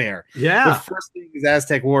Warfare. Yeah. The first thing is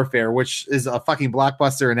Aztec Warfare, which is a fucking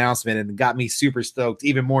blockbuster announcement and got me super stoked,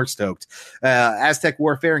 even more stoked. Aztec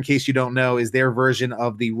Warfare, in case you don't know, is their version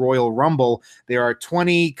of the Royal Rumble. There are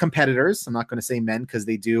 20 competitors. I'm not going to say men because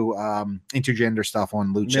they do intergender stuff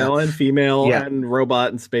on Lucha. Male and female and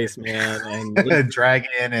robot and spaceman and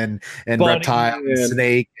dragon and reptile and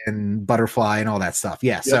snake and butterfly and all that stuff.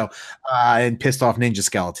 Yeah. Yep. So and pissed off ninja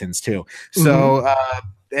skeletons too. So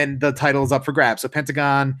and the title is up for grabs. So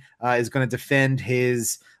Pentagon is going to defend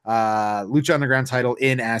his Lucha Underground title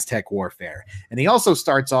in Aztec Warfare. And he also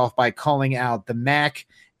starts off by calling out the Mac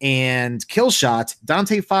and Killshot.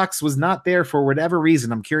 Dante Fox was not there for whatever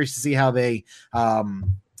reason. I'm curious to see how they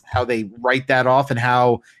write that off and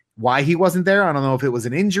why he wasn't there. I don't know if it was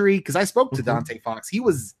an injury, because I spoke to Dante Fox. He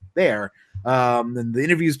was there. And the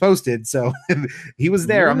interview's posted, so he was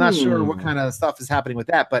there. I'm not sure what kind of stuff is happening with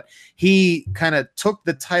that, but he kind of took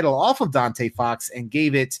the title off of Dante Fox and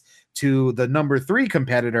gave it to the number 3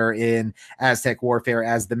 competitor in Aztec Warfare,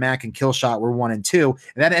 as the Mac and Killshot were 1 and 2,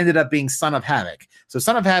 and that ended up being Son of Havoc. So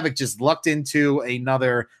Son of Havoc just lucked into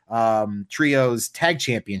another trios tag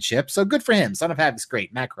championship. So good for him. Son of Havoc's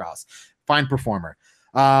great. Matt Cross, fine performer.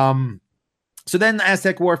 So then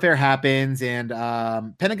Aztec Warfare happens, and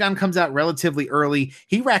Pentagon comes out relatively early.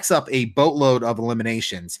 He racks up a boatload of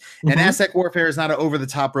eliminations. And Aztec Warfare is not an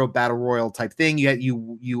over-the-top rope battle royal type thing.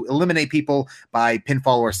 You eliminate people by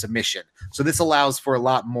pinfall or submission. So this allows for a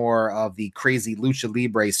lot more of the crazy lucha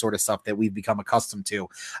libre sort of stuff that we've become accustomed to.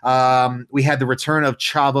 We had the return of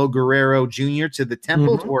Chavo Guerrero Jr. to the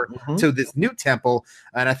temple, or to this new temple.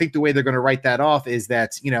 And I think the way they're going to write that off is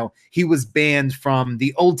that, he was banned from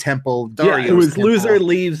the old temple, Dario. It was temple. Loser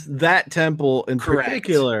leaves that temple in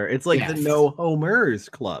particular. It's like the no homers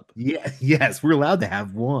club. Yeah, yes, we're allowed to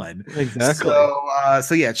have one. Exactly.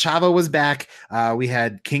 So yeah, Chavo was back. We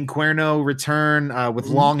had King Cuerno return with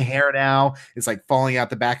long hair now. It's like falling out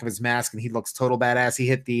the back of his mask, and he looks total badass. He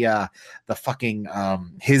hit the fucking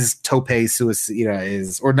his tope suicide, he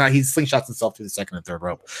slingshots himself to the second and third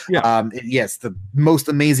rope. Yeah. Yes, the most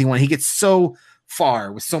amazing one. He gets so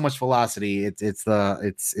far with so much velocity. It's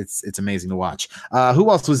amazing to watch. Who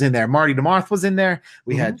else was in there? Marty DeMarth was in there.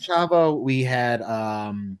 We had Chavo. We had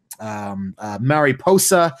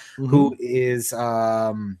Mariposa, who is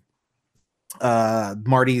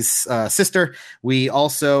Marty's sister. We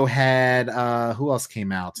also had who else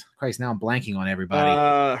came out? Christ, now I'm blanking on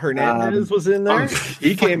everybody. Hernandez was in there.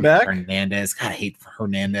 He came back. Hernandez. God, I hate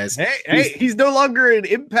Hernandez. Hey, he's no longer in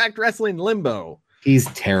Impact Wrestling limbo. He's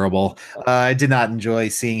terrible. I did not enjoy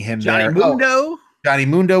seeing him there. Johnny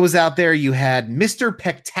Mundo was out there. You had Mr.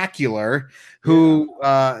 Pectacular, who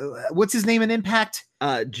what's his name in Impact?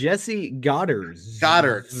 Jesse Goddard.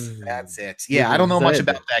 That's it. Yeah, I don't know much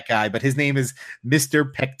about that guy, but his name is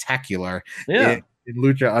Mr. Pectacular. Yeah. In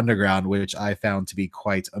Lucha Underground, which I found to be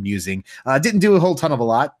quite amusing. Didn't do a whole ton of a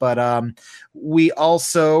lot, but we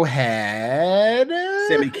also had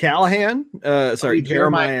Sammy Callahan.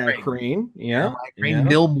 Jeremiah Crane. Yeah.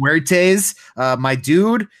 Mil Muertes, my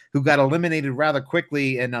dude, who got eliminated rather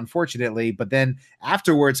quickly and unfortunately, but then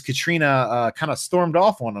afterwards, Katrina kind of stormed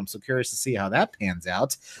off on him. So curious to see how that pans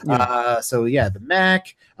out. The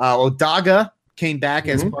Mac, Odaga came back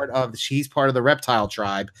as he's part of the reptile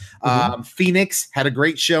tribe. Phoenix had a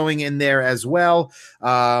great showing in there as well.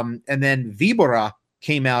 And then Vibora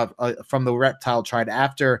came out from the reptile tribe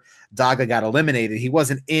after Daga got eliminated. He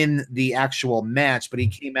wasn't in the actual match, but he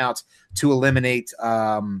came out to eliminate,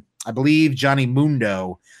 I believe, Johnny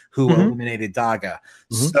Mundo, who eliminated Daga.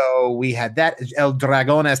 So we had that. El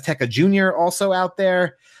Dragon Azteca Jr. also out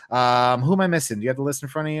there. Who am I missing? Do you have the list in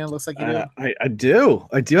front of you? It looks like you do. I do.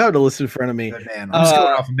 I do have the list in front of me. Good man. I'm just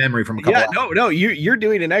going off of memory from a couple. No. You're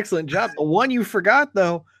doing an excellent job. The one you forgot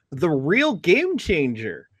though, the real game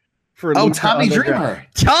changer for Tommy Dreamer.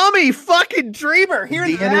 Tommy fucking Dreamer.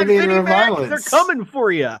 Here's the innovator of violence. They're coming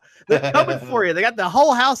for you. They're coming for you. They got the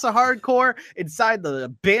whole house of hardcore inside the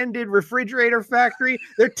abandoned refrigerator factory.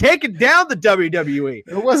 They're taking down the WWE.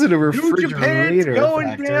 It wasn't a refrigerator going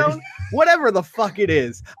factory. Down. Whatever the fuck it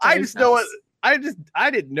is. I just know it. I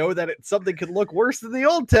didn't know that something could look worse than the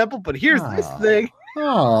old temple, but here's this thing.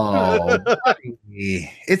 Oh, buddy.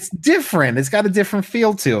 It's different. It's got a different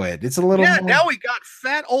feel to it. It's a little more... Now we got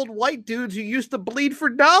fat old white dudes who used to bleed for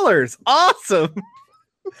dollars. Awesome.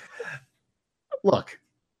 Look,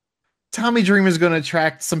 Tommy Dreamer is going to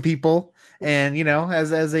attract some people, and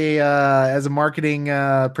as a marketing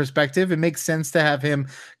perspective, it makes sense to have him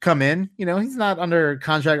come in. He's not under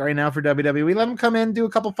contract right now for WWE. Let him come in, do a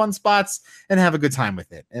couple fun spots, and have a good time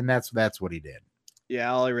with it. And that's what he did.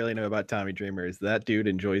 Yeah, all I really know about Tommy Dreamer is that dude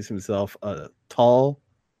enjoys himself a tall,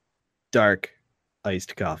 dark,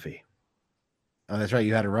 iced coffee. Oh, that's right.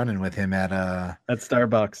 You had a run-in with him at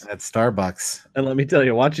Starbucks. And let me tell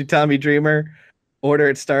you, watching Tommy Dreamer order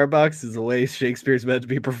at Starbucks is the way Shakespeare's meant to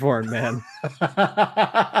be performed, man.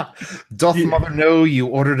 Doth mother know you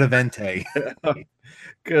ordered a venti?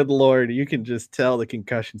 Good Lord, you can just tell the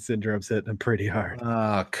concussion syndrome's hitting him pretty hard.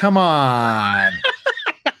 Oh, come on.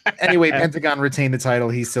 Anyway, Pentagon retained the title.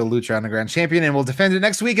 He's still Lucha Underground champion and will defend it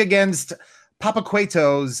next week against Papa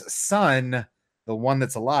Cueto's son, the one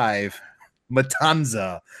that's alive,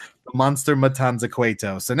 Matanza, the monster Matanza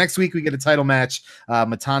Cueto. So next week we get a title match,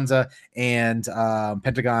 Matanza and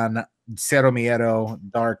Pentagon, Cero Miedo,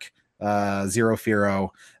 Dark, Zero Firo,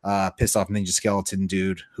 Piss Off Ninja Skeleton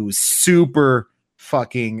dude who's super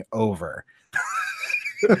fucking over.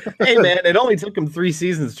 Hey man, it only took him 3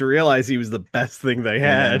 seasons to realize he was the best thing they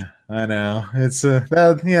had. I know. It's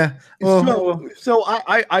yeah. Well, so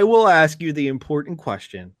I will ask you the important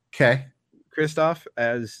question. Okay. Christoff,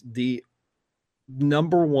 as the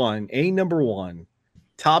number one,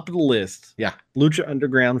 top of the list. Yeah. Lucha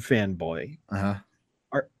Underground fanboy. Uh-huh.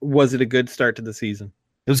 Was it a good start to the season?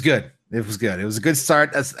 It was good. It was a good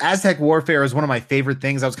start. Aztec Warfare is one of my favorite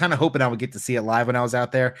things. I was kind of hoping I would get to see it live when I was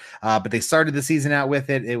out there, but they started the season out with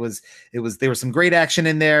it. There was some great action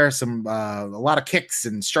in there, a lot of kicks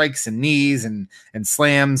and strikes and knees and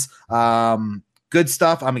slams. Good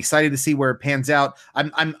stuff. I'm excited to see where it pans out.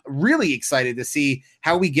 I'm really excited to see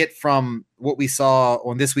how we get from what we saw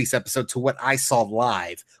on this week's episode to what I saw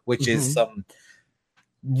live, which is some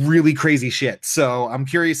really crazy shit. So I'm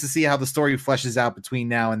curious to see how the story fleshes out between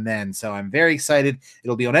now and then. So I'm very excited.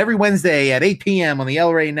 It'll be on every Wednesday at 8 p.m. on the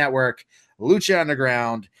El Rey Network, Lucha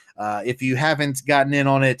Underground. If you haven't gotten in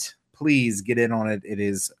on it, please get in on it. It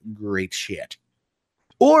is great shit.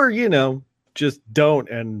 Or, just don't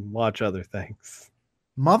and watch other things.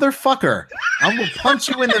 Motherfucker, I'm going to punch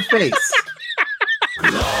you in the face.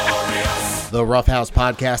 The Rough House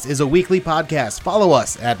Podcast is a weekly podcast. Follow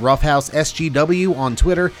us at Rough House SGW on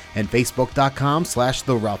Twitter and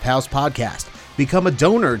Facebook.com/The Rough House Podcast. Become a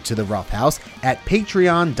donor to The Rough House at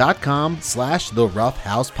Patreon.com/The Rough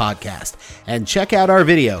House Podcast. And check out our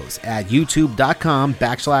videos at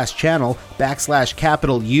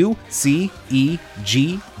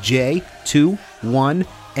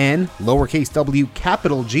YouTube.com/channel/UCEGJ21N w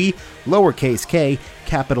capital G lowercase k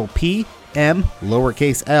capital P M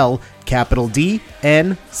lowercase l capital D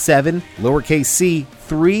N 7 lowercase c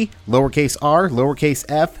 3 lowercase r lowercase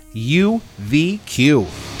f U V Q.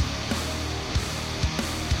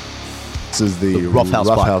 This is the Rough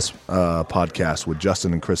House podcast with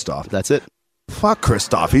Justin and Christoff. That's it. Fuck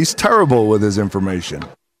Christoff. He's terrible with his information.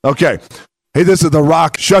 Okay. Hey, this is The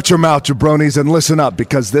Rock. Shut your mouth, jabronis, and listen up,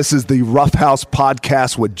 because this is the Rough House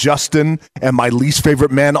podcast with Justin and my least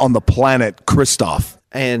favorite man on the planet, Christoff.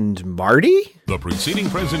 And Marty? The preceding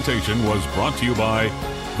presentation was brought to you by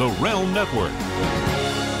the Realm Network.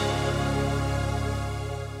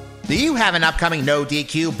 Do you have an upcoming no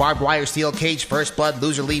DQ, barbed wire, steel cage, first blood,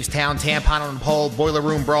 loser leaves town, tampon on the pole, boiler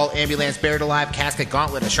room brawl, ambulance, buried alive, casket,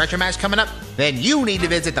 gauntlet, a stretcher match coming up? Then you need to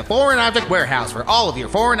visit the Foreign Object Warehouse for all of your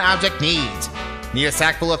foreign object needs. Need a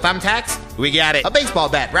sack full of thumbtacks? We got it. A baseball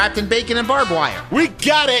bat wrapped in bacon and barbed wire? We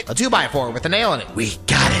got it. A 2x4 with a nail in it? We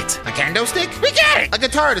got it. A kendo stick? We got it. A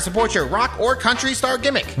guitar to support your rock or country star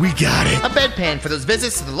gimmick? We got it. A bedpan for those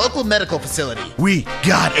visits to the local medical facility? We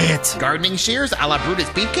got it. Gardening shears a la Brutus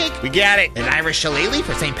Beefcake? We got it. An Irish shillelagh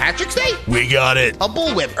for St. Patrick's Day? We got it. A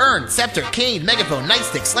bullwhip, urn, scepter, cane, megaphone,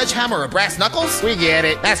 nightstick, sledgehammer, or brass knuckles? We get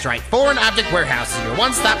it. That's right. Foreign Object Warehouse is your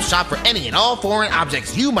one-stop shop for any and all foreign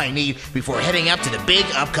objects you might need before heading out to the big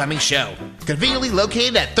upcoming show. Conveniently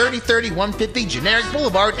located at 3030 150 Generic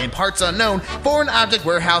Boulevard in parts unknown, Foreign Object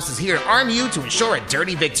Warehouse is here to arm you to ensure a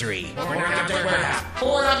dirty victory. Foreign Object Warehouse.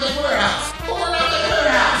 Foreign Object Warehouse. Foreign Object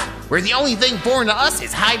Warehouse. Where the only thing foreign to us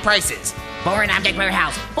is high prices. Foreign Object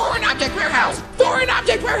Warehouse. Foreign Object Warehouse. Foreign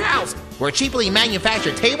Object Warehouse. Where cheaply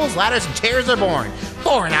manufactured tables, ladders, and chairs are born.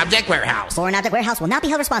 Foreign Object Warehouse. Foreign Object Warehouse will not be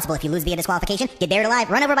held responsible if you lose via disqualification, get buried alive,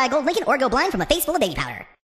 run over by a gold Lincoln, or go blind from a face full of baby powder.